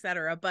Batman,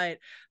 etc. But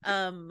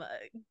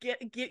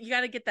you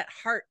got to get that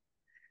heart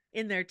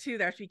in there too.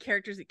 There have to be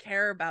characters that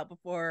care about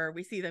before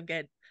we see them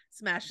get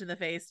smashed in the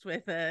face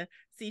with a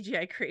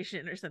CGI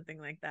creation or something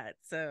like that.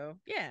 So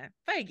yeah,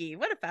 Feige,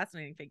 what a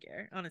fascinating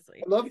figure,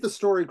 honestly. I love the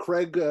story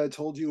Craig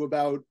told you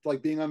about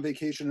like being on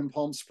vacation in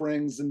Palm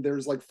Springs, and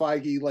there's like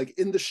Feige like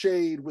in the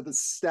shade with a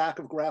stack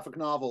of graphic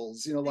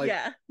novels,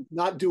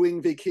 not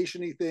doing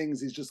vacation-y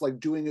things. He's just like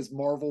doing his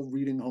Marvel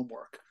reading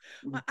homework.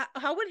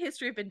 How would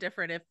history have been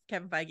different if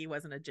Kevin Feige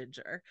wasn't a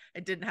ginger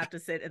and didn't have to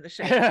sit in the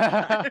shade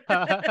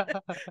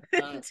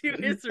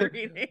to his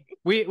reading?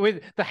 We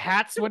the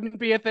hats wouldn't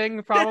be a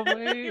thing,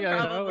 probably.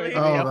 Probably.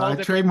 Oh,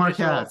 the trademark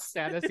hats.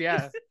 Status,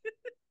 yeah.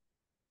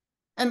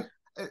 And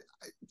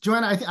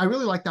Joanna, I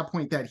really like that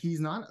point that he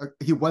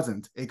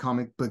wasn't a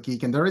comic book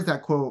geek, and there is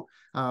that quote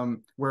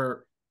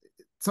where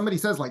somebody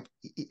says like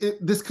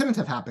this couldn't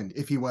have happened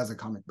if he was a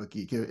comic book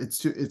geek. It's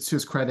to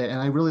his credit,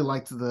 and I really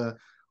liked the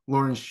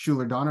Lauren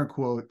Schuler Donner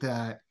quote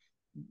that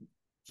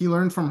he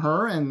learned from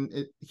her, and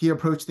he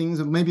approached things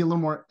with maybe a little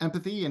more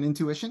empathy and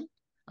intuition.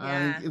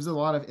 It gives a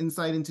lot of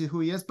insight into who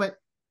he is. But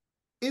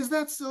is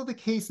that still the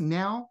case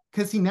now?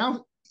 Because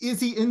is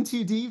he in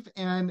too deep,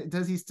 and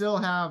does he still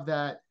have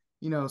that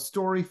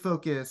story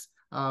focus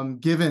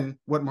given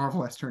what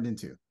Marvel has turned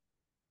into?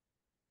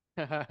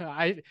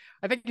 I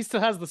think he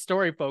still has the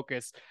story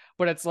focus,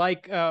 but it's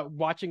like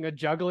watching a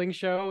juggling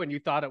show and you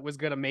thought it was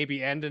gonna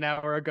maybe end an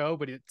hour ago,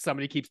 but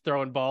somebody keeps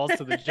throwing balls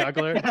to the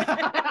juggler.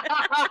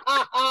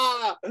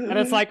 And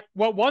it's like,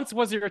 what once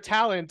was your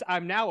talent,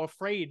 I'm now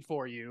afraid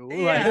for you.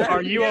 Like,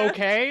 are you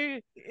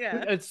okay?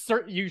 Yeah.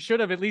 You should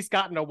have at least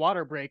gotten a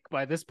water break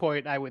by this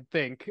point, I would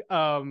think.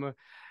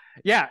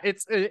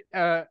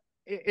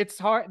 It's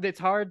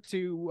hard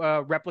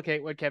to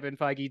replicate what Kevin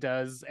Feige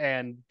does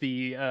and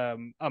the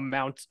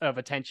amount of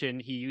attention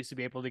he used to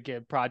be able to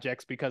give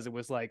projects, because it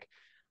was like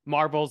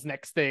Marvel's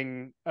next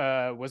thing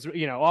was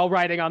all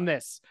riding on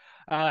this.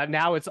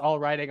 Now it's all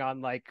riding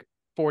on like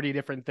 40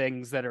 different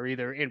things that are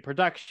either in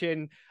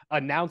production,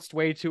 announced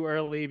way too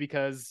early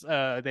because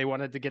they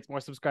wanted to get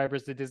more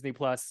subscribers to Disney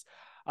Plus,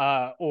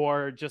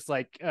 or just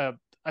like a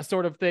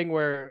sort of thing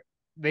where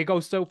they go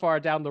so far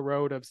down the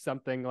road of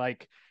something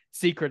like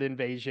Secret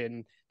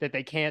Invasion that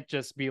they can't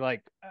just be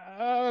like,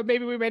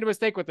 maybe we made a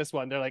mistake with this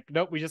one. They're like,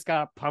 nope, we just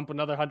gotta pump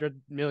another $100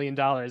 million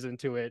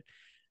into it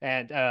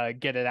and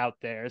get it out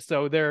there.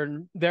 So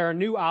there are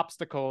new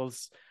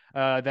obstacles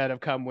that have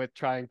come with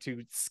trying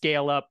to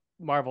scale up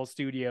Marvel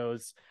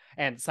Studios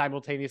and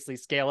simultaneously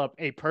scale up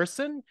a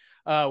person,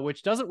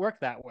 which doesn't work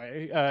that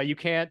way. You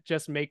can't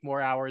just make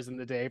more hours in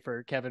the day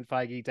for Kevin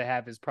Feige to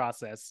have his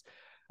process.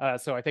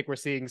 So I think we're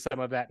seeing some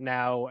of that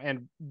now,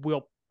 and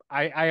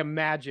I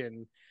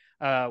imagine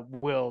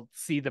we'll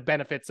see the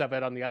benefits of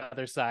it on the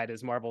other side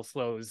as Marvel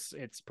slows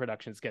its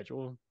production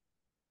schedule.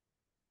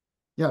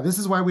 Yeah, this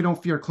is why we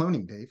don't fear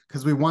cloning, Dave,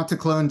 because we want to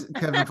clone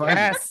Kevin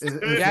Feige.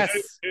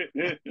 Yes.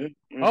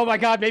 Oh my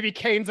God, maybe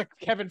Kane's a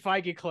Kevin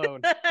Feige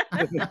clone.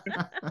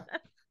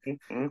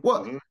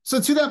 Well, so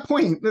to that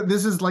point,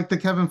 this is like the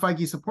Kevin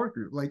Feige support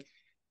group. Like,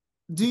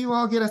 do you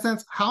all get a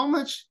sense how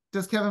much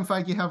does Kevin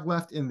Feige have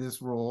left in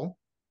this role?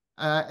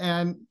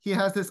 And he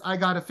has this "I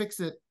gotta fix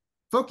it"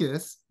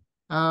 focus.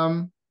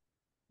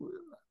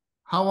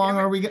 How long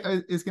are we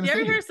is going to stay?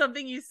 You ever hear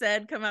something you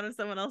said come out of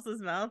someone else's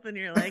mouth and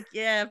you're like,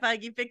 yeah,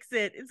 Feige, fix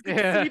it. It's going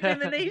to sweep in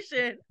the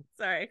nation.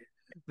 Sorry.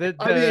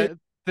 The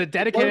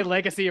dedicated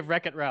legacy of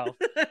Wreck-It Ralph.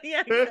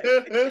 Yeah.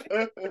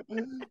 Exactly.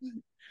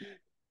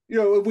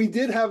 We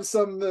did have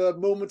some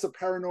moments of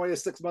paranoia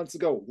 6 months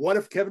ago. What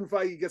if Kevin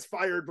Feige gets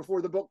fired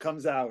before the book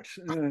comes out?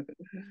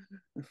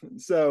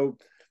 So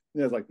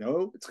it's like,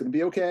 no, it's going to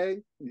be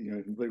okay.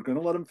 They're going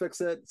to let him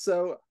fix it.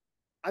 So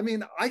I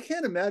mean, I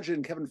can't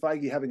imagine Kevin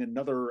Feige having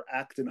another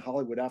act in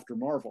Hollywood after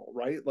Marvel,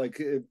 right?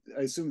 Like,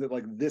 I assume that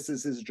like this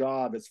is his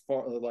job as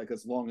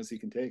long as he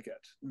can take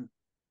it.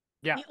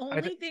 Yeah.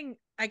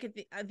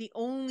 The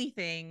only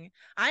thing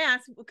I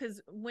asked, because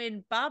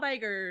when Bob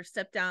Iger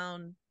stepped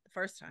down the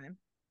first time,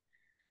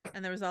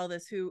 and there was all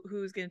this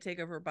who's going to take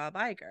over Bob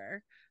Iger,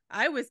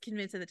 I was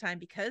convinced at the time,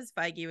 because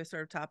Feige was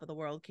sort of top of the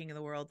world, king of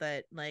the world,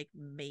 that like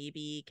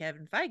maybe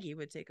Kevin Feige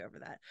would take over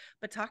that.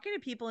 But talking to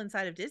people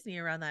inside of Disney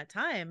around that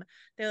time,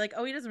 they're like,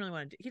 oh, he doesn't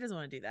want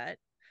to do that.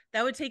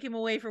 That would take him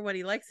away from what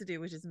he likes to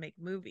do, which is make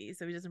movies.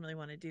 So he doesn't really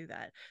want to do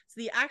that.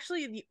 So the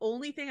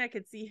only thing I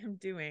could see him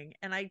doing,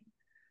 and I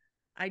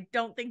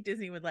don't think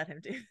Disney would let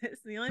him do this.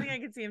 The only thing I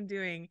could see him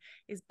doing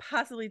is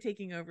possibly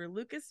taking over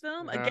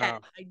Lucasfilm. Again,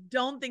 I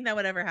don't think that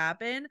would ever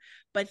happen,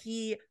 but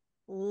he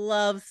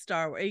loves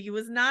Star Wars. He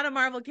was not a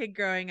Marvel kid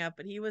growing up,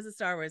 but he was a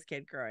Star Wars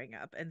kid growing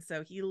up, and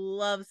so he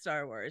loves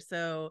Star Wars.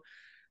 So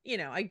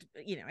I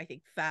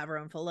think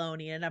Favreau and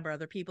Filoni and a number of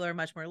other people are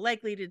much more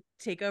likely to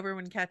take over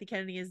when Kathy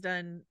Kennedy is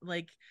done,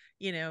 like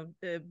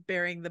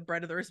bearing the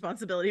brunt of the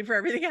responsibility for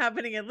everything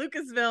happening at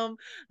Lucasfilm.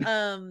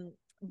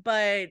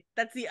 But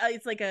that's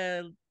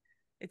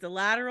it's a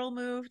lateral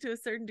move to a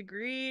certain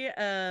degree,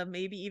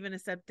 maybe even a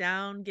step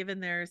down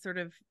given their sort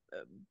of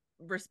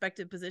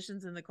respective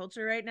positions in the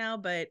culture right now.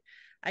 But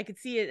I could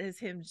see it as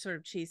him sort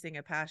of chasing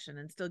a passion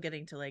and still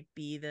getting to like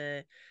be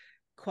the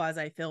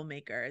quasi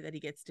filmmaker that he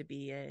gets to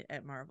be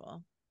at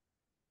Marvel.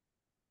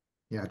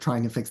 Yeah,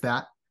 trying to fix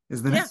that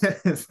is the next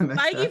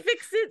Feige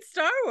fix it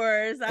Star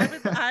Wars.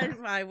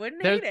 I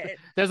wouldn't hate it.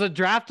 There's a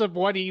draft of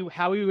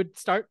how he would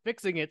start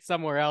fixing it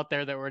somewhere out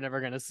there that we're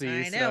never going to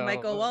see. I know,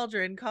 Michael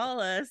Waldron,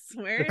 call us.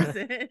 Where is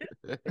it?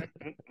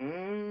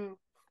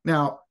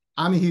 Now,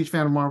 I'm a huge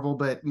fan of Marvel,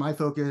 but my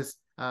focus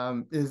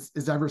is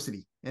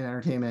diversity in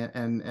entertainment,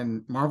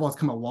 and Marvel has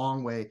come a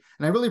long way.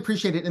 And I really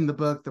appreciate it in the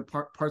book, the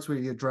parts where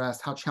you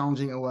addressed how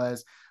challenging it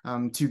was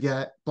to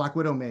get Black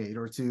Widow made,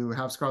 or to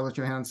have Scarlett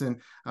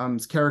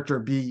Johansson's character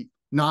be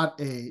not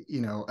a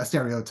a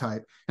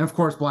stereotype. And of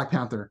course, Black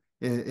Panther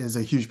is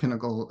a huge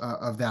pinnacle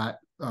of that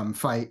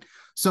fight.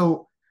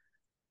 So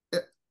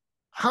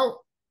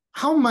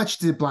how much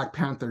did Black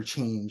Panther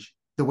change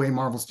the way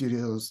Marvel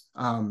Studios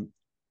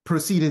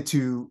proceeded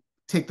to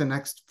take the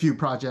next few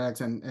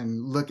projects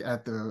and look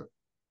at the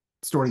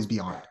stories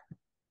beyond?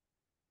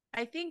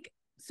 I think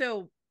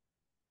so.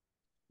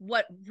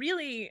 What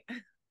really, I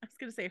was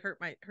going to say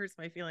hurts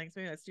my feelings.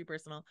 Maybe that's too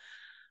personal.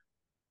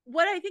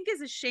 What I think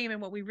is a shame,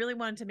 and what we really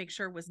wanted to make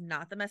sure was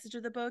not the message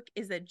of the book,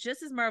 is that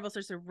just as Marvel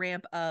starts to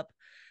ramp up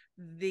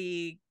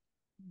the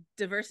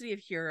diversity of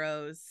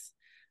heroes,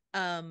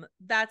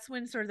 that's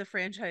when sort of the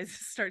franchise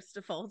starts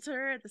to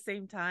falter at the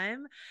same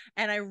time.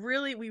 And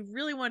we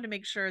really wanted to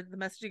make sure the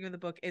messaging of the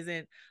book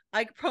isn't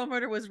Ike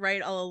Perlmutter was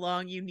right all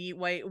along. You need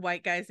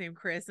white guys named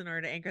Chris in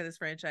order to anchor this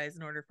franchise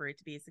in order for it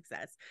to be a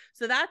success.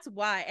 So that's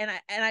why, and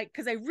I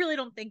because I really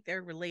don't think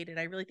they're related.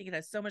 I really think it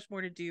has so much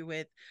more to do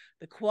with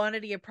the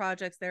quantity of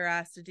projects they're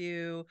asked to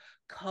do,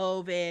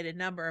 COVID, a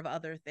number of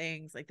other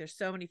things. Like, there's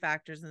so many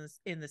factors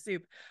in the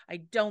soup. I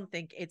don't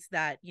think it's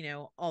that,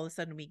 all of a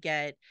sudden we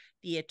get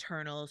the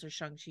Eternals or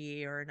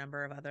Shang-Chi or a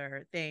number of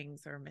other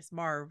things, or Miss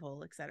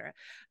Marvel, etc.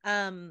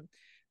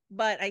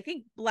 But I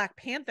think Black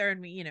Panther,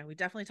 and we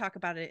definitely talk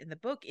about it in the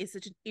book, is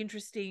such an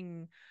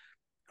interesting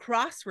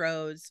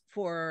crossroads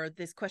for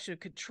this question of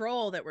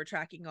control that we're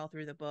tracking all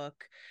through the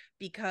book.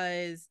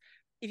 Because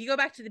if you go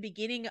back to the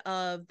beginning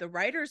of the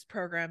writers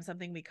program,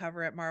 something we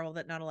cover at Marvel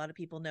that not a lot of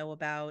people know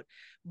about,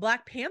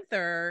 Black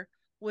Panther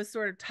was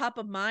sort of top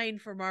of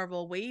mind for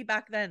Marvel way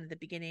back then at the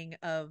beginning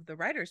of the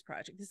writers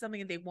project. This is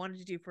something that they wanted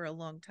to do for a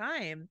long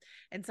time,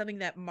 and something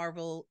that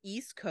Marvel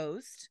East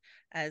Coast,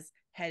 as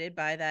headed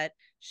by that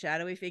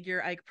shadowy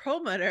figure Ike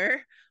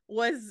Perlmutter,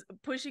 was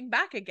pushing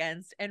back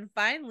against. And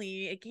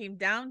finally it came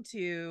down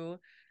to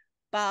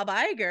Bob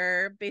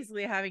Iger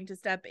basically having to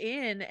step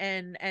in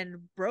and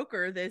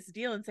broker this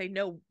deal and say,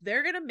 no,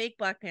 they're going to make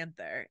Black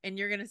Panther and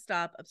you're going to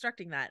stop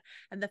obstructing that.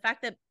 And the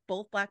fact that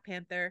both Black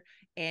Panther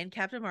and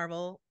Captain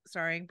Marvel,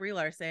 starring Brie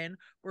Larson,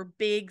 were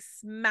big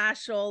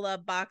smash-ola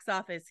box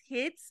office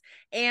hits,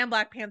 and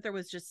Black Panther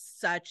was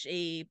just such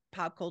a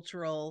pop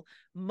cultural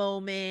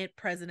moment,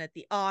 present at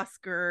the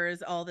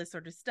Oscars, all this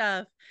sort of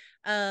stuff,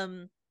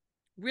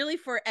 really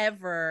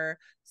forever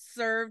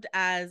served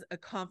as a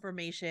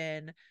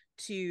confirmation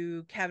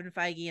to Kevin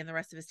Feige and the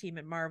rest of his team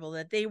at Marvel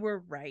that they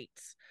were right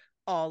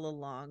all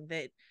along,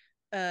 that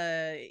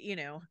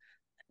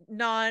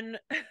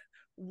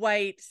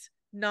non-white,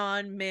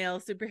 non-male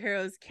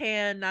superheroes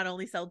can not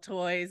only sell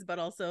toys but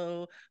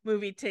also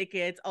movie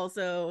tickets,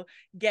 also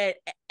get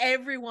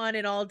everyone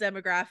in all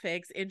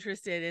demographics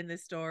interested in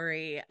this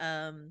story.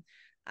 I'm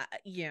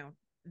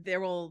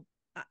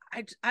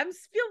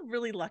feel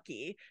really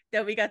lucky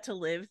that we got to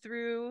live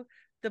through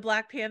the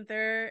Black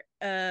Panther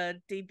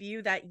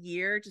debut that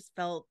year. Just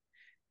felt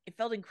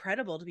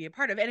incredible to be a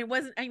part of. And it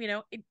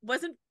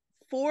wasn't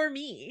for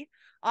me.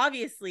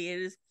 Obviously it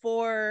is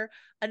for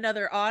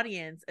another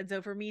audience. And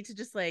so for me to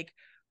just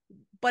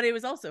but it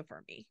was also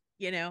for me,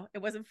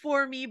 it wasn't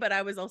for me, but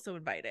I was also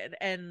invited.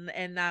 And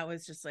that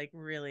was just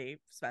really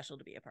special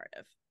to be a part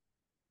of.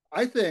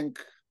 I think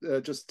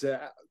just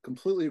to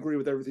completely agree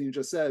with everything you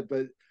just said,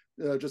 but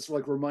just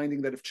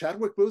reminding that if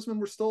Chadwick Boseman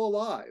were still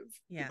alive,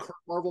 the current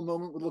Marvel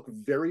moment would look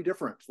very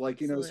different. Sort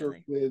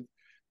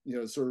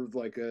of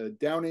with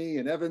Downey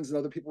and Evans and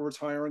other people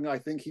retiring, I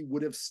think he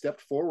would have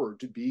stepped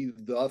forward to be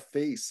the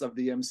face of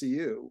the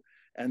MCU,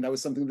 and that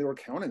was something they were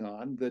counting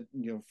on. That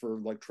for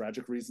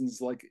tragic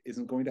reasons,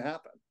 isn't going to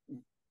happen.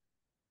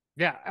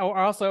 Yeah.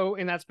 Also,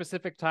 in that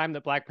specific time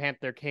that Black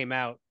Panther came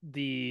out,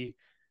 the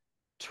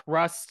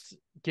trust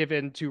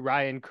given to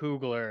Ryan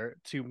Coogler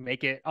to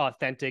make it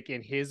authentic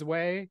in his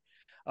way,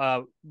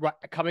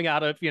 coming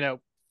out of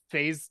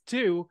phase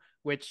 2,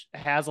 which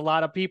has a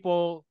lot of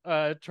people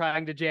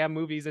trying to jam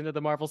movies into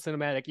the Marvel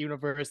Cinematic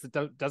Universe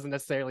that doesn't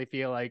necessarily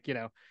feel like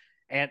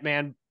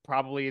Ant-Man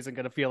probably isn't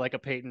going to feel like a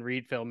Peyton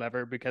Reed film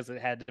ever, because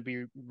it had to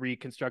be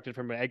reconstructed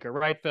from an Edgar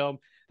Wright film.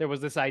 There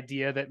was this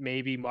idea that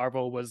maybe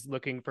Marvel was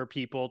looking for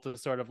people to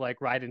sort of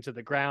ride into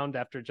the ground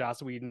after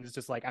Joss Whedon is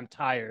just I'm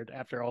tired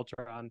after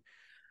Ultron.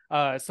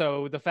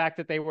 So the fact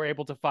that they were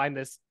able to find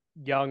this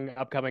young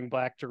upcoming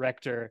Black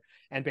director,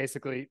 and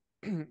basically,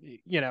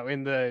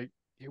 in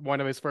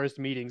one of his first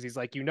meetings, he's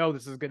like,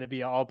 this is going to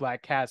be an all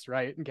Black cast,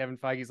 right? And Kevin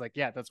Feige's like,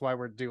 yeah, that's why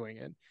we're doing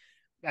it.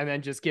 And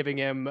then just giving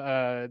him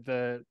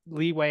the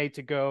leeway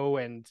to go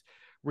and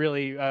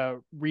really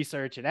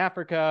research in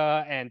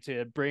Africa, and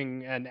to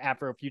bring an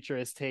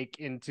Afrofuturist take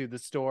into the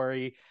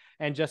story,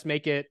 and just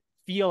make it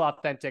feel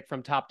authentic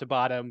from top to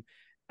bottom.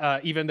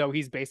 Even though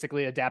he's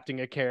basically adapting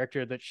a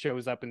character that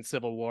shows up in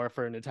Civil War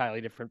for an entirely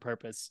different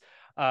purpose,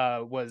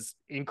 was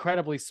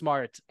incredibly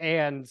smart.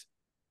 And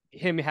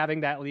him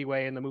having that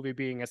leeway, and the movie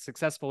being as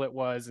successful it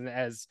was, and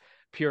as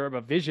pure of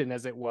a vision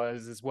as it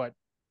was, is what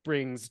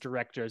brings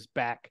directors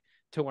back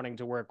to wanting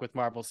to work with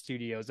Marvel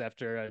Studios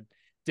after a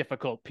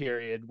difficult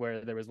period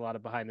where there was a lot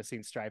of behind the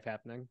scenes strife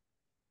happening.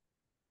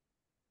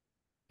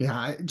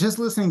 Yeah, just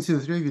listening to the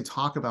three of you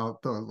talk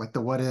about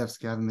the what ifs,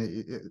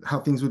 Gavin, how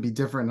things would be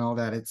different and all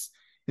that. It's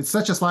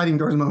such a sliding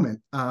doors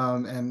moment,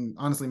 and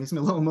honestly, it makes me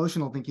a little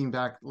emotional thinking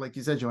back, like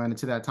you said, Joanna,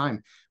 to that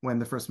time when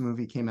the first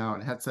movie came out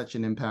and had such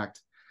an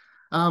impact.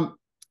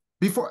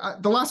 Before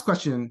the last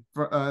question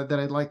that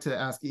I'd like to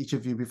ask each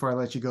of you before I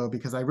let you go,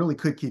 because I really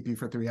could keep you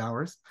for 3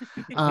 hours.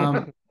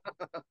 Gavin,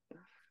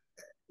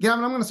 I'm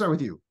going to start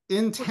with you.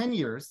 In 10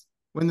 years,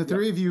 when the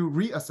three of you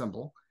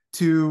reassemble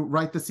to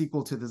write the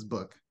sequel to this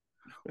book,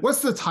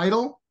 what's the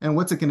title and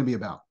what's it going to be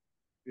about?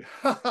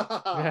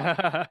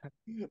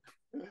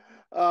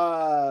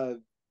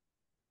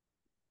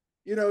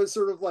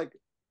 Sort of like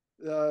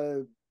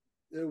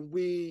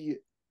we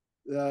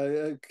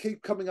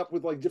keep coming up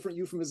with like different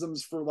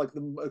euphemisms for like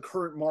the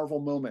current Marvel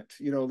moment.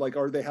 Like,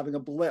 are they having a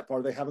blip?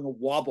 Are they having a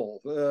wobble?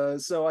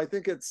 So I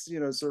think it's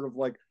sort of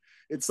like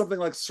it's something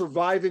like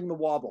surviving the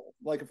wobble.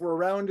 Like, if we're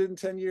around in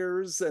 10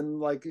 years and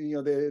like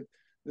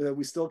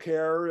we still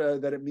care,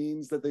 that it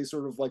means that they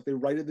sort of like they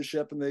righted the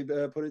ship and they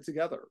put it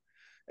together.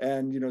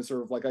 And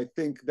sort of like I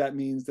think that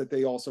means that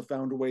they also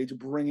found a way to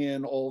bring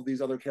in all of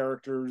these other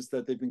characters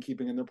that they've been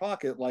keeping in their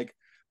pocket. Like,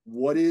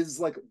 what is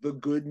like the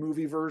good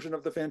movie version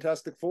of the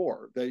Fantastic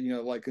Four? That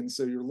like, and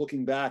so you're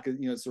looking back at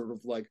sort of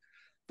like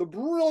the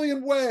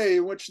brilliant way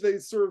in which they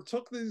sort of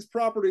took these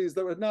properties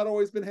that had not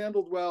always been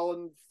handled well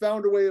and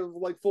found a way of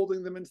like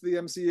folding them into the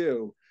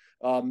MCU.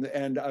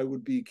 And I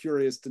would be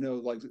curious to know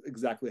like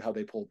exactly how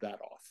they pulled that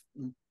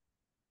off.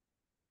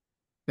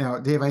 Now,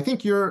 Dave, I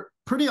think you're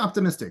pretty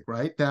optimistic,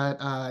 right?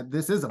 That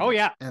this is a book,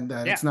 and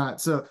that it's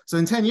not. So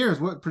in 10 years,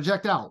 what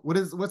project out?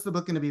 What's the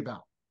book going to be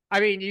about? I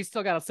mean, you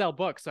still got to sell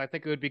books, so I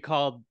think it would be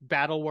called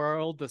Battle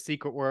World: The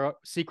Secret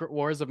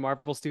Wars of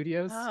Marvel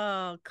Studios.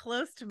 Oh,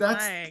 close to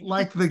That's mine.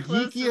 like the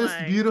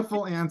geekiest,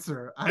 beautiful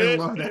answer. I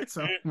love that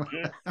so much.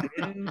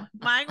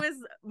 Mine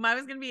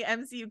was gonna be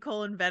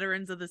MCU :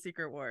 Veterans of the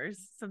Secret Wars,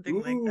 something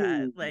like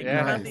that. Like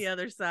about the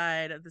other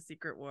side of the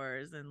Secret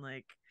Wars, and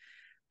like,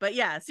 but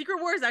yeah,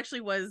 Secret Wars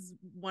actually was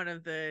one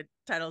of the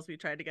titles we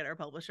tried to get our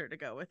publisher to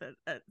go with it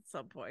at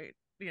some point.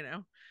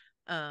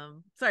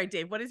 Sorry,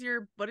 Dave. What is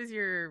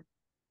your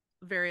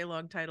very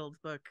long titled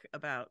book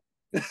about?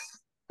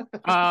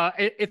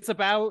 It's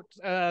about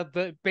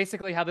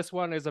basically how this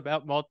one is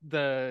about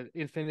the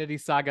Infinity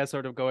Saga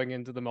sort of going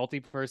into the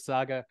multiverse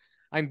saga.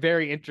 I'm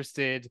very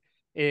interested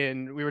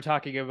in, we were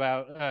talking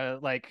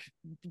about like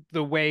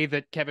the way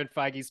that Kevin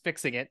Feige's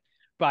fixing it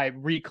by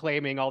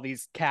reclaiming all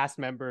these cast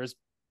members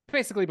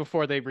basically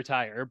before they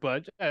retire,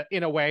 but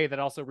in a way that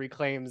also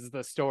reclaims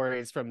the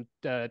stories from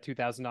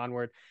 2000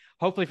 onward.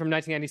 Hopefully from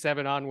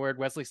 1997 onward.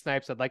 Wesley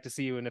Snipes, I'd like to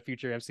see you in a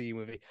future MCU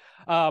movie.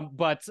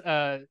 But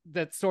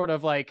that's sort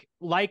of like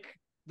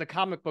the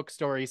comic book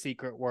story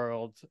Secret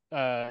World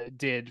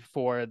did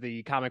for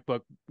the comic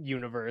book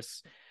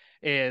universe,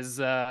 is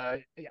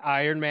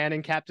Iron Man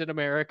and Captain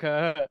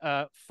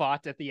America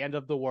fought at the end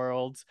of the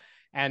world,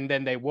 and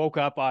then they woke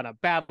up on a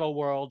battle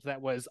world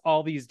that was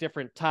all these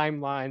different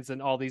timelines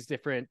and all these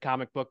different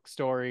comic book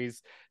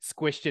stories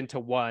squished into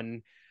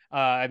one.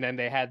 And then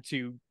they had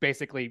to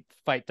basically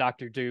fight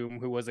Dr. Doom,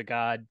 who was a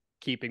god,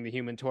 keeping the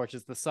Human Torch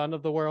as the son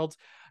of the world,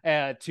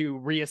 to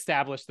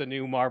reestablish the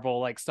new Marvel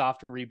like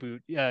soft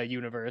reboot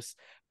universe.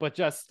 But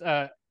just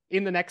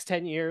in the next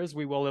 10 years,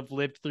 we will have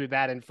lived through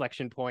that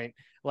inflection point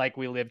like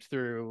we lived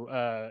through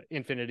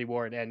Infinity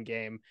War and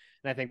Endgame.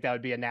 And I think that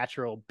would be a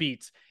natural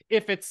beat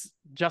if it's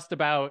just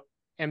about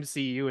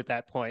MCU at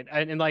that point.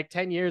 And in like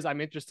 10 years,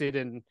 I'm interested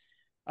in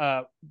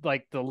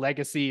like the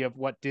legacy of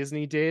what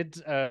Disney did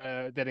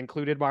that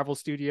included Marvel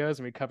Studios,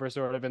 and we cover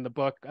sort of in the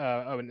book in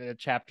a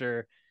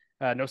chapter,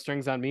 No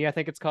Strings on Me, I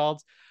think it's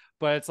called.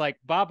 But it's like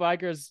Bob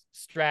Iger's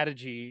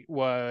strategy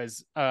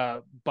was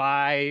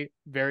buy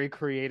very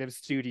creative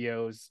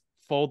studios,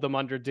 fold them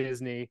under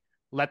Disney,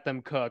 let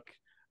them cook,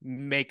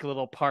 make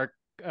little park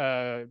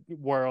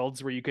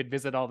worlds where you could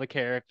visit all the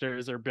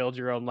characters or build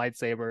your own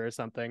lightsaber or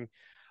something,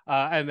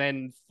 and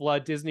then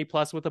flood Disney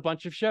Plus with a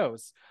bunch of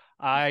shows.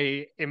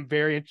 I am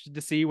very interested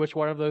to see which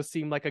one of those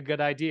seem like a good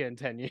idea in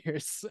 10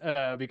 years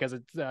because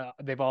it's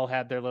they've all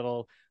had their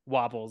little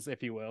wobbles,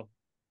 if you will.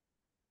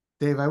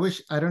 Dave, I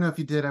don't know if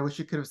you did, I wish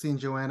you could have seen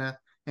Joanna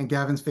and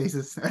Gavin's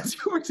faces as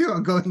you were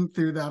going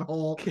through that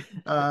whole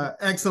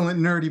excellent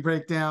nerdy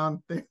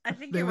breakdown. I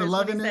think they it were was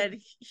loving when he it. said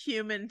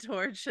Human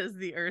Torch as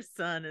the Earth's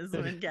sun is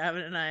when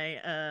Gavin and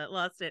I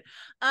lost it.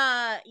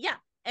 Yeah,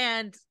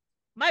 and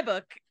my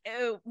book,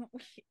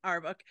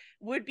 our book,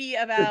 would be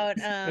about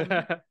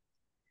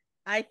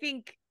I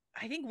think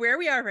where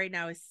we are right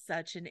now is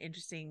such an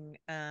interesting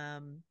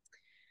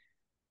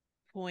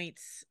point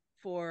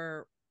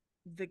for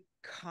the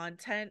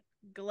content.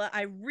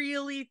 I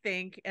really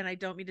think, and I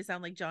don't mean to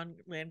sound like John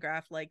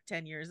Landgraf like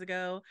 10 years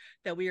ago,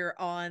 that we are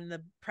on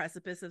the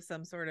precipice of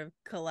some sort of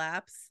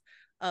collapse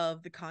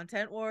of the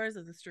content wars,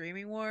 of the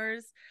streaming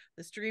wars.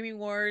 The streaming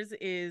wars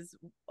is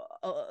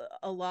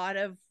a lot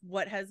of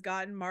what has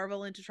gotten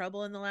Marvel into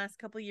trouble in the last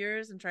couple of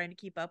years and trying to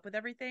keep up with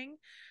everything.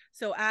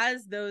 So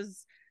as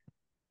those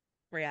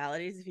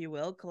realities, if you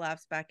will,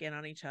 collapse back in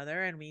on each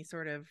other and we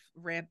sort of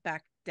ramp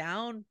back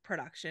down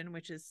production,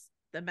 which is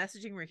the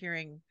messaging we're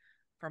hearing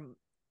from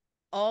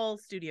all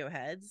studio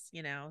heads,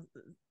 you know,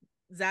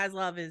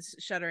 Zaslav is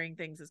shuttering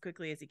things as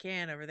quickly as he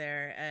can over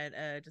there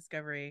at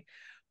Discovery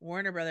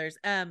Warner Brothers.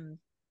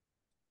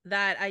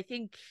 That I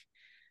think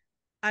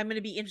I'm going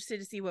to be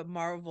interested to see what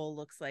Marvel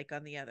looks like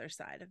on the other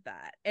side of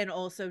that. And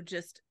also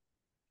just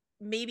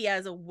maybe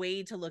as a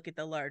way to look at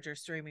the larger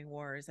streaming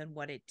wars and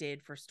what it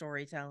did for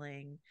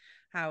storytelling,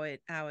 how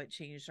it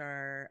changed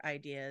our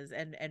ideas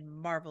and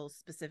Marvel's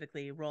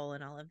specifically role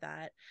in all of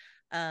that.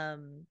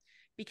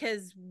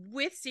 Because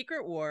with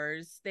Secret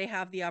Wars, they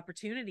have the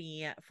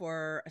opportunity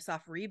for a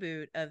soft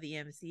reboot of the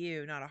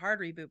MCU, not a hard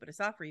reboot, but a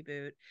soft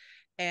reboot.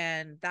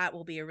 And that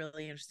will be a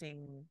really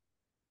interesting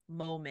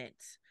moment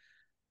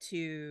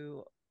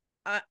to,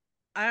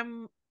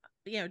 I'm,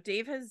 you know,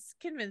 Dave has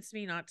convinced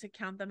me not to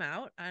count them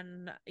out.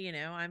 And, you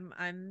know,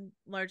 I'm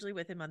largely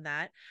with him on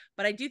that,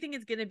 but I do think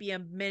it's going to be a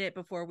minute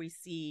before we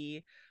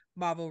see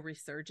Marvel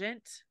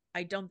Resurgent.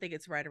 I don't think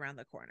it's right around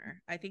the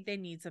corner. I think they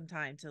need some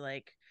time to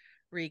like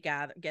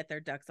regather, get their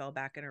ducks all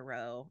back in a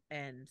row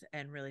and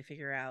really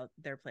figure out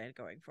their plan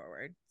going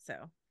forward. So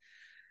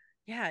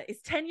yeah,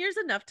 is 10 years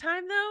enough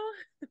time though?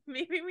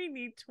 Maybe we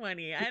need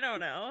 20. I don't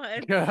know.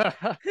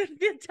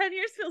 10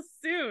 years feels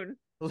soon.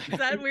 Is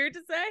that weird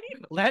to say?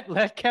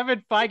 Let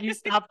Kevin Feige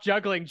stop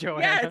juggling,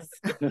 Joanna.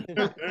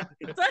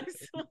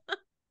 Yes.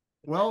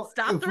 Well,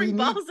 stop throwing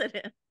balls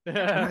at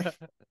him.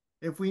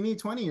 If we need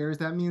 20 years,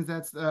 that means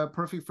that's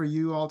perfect for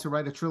you all to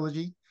write a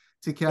trilogy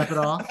to cap it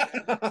off.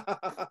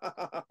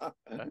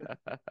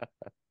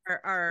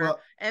 Our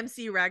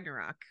MCU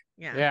Ragnarok.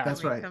 Yeah,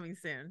 that's right. Coming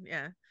soon.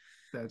 Yeah,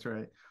 that's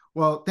right.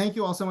 Well, thank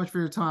you all so much for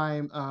your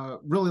time.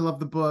 Really loved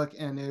the book,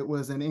 and it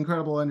was an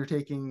incredible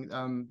undertaking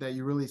that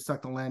you really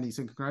stuck the landing.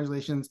 So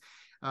congratulations.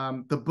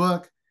 The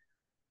book,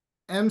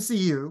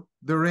 MCU,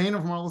 The Reign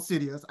of Marvel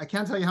Studios. I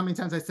can't tell you how many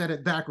times I said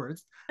it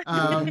backwards.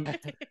 You're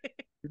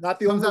not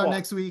the comes only out one.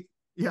 next week.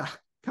 Yeah,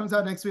 comes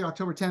out next week,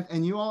 October 10th.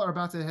 And you all are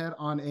about to head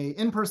on a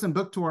in-person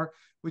book tour,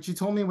 which you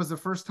told me was the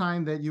first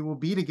time that you will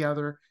be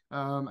together.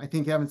 I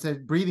think Gavin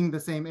said breathing the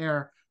same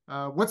air.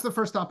 What's the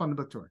first stop on the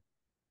book tour?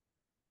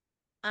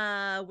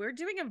 We're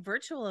doing a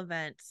virtual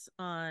event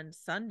on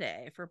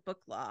Sunday for Book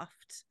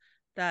Loft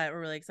that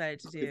we're really excited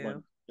to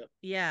do. Yep.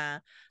 Yeah.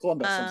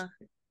 Columbus.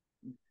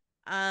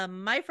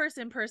 My first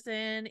in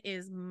person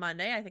is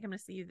Monday. I think I'm gonna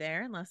see you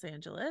there in Los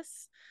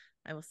Angeles.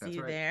 I will see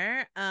you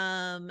there.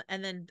 And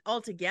then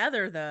all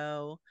together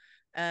though,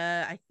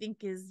 I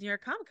think is New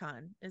York Comic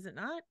Con, is it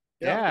not?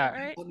 Yeah.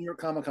 Right. New York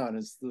Comic Con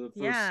is the first.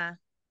 Yeah.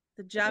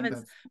 The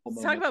Javits.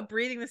 Let's talk about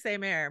breathing the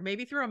same air.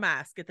 Maybe through a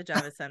mask at the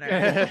Javits Center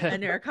at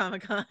New York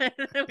Comic Con.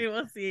 We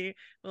will see.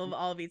 We'll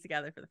all be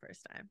together for the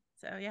first time.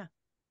 So yeah.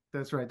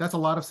 That's right. That's a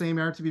lot of same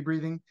air to be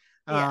breathing.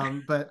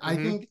 But I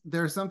think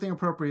there's something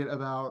appropriate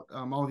about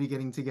all of you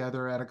getting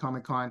together at a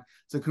Comic Con.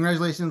 So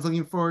congratulations.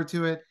 Looking forward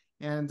to it.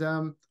 And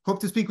hope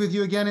to speak with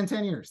you again in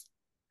 10 years.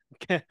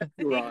 Thanks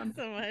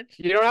so much.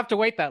 You don't have to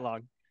wait that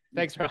long.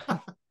 Thanks,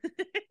 Ron.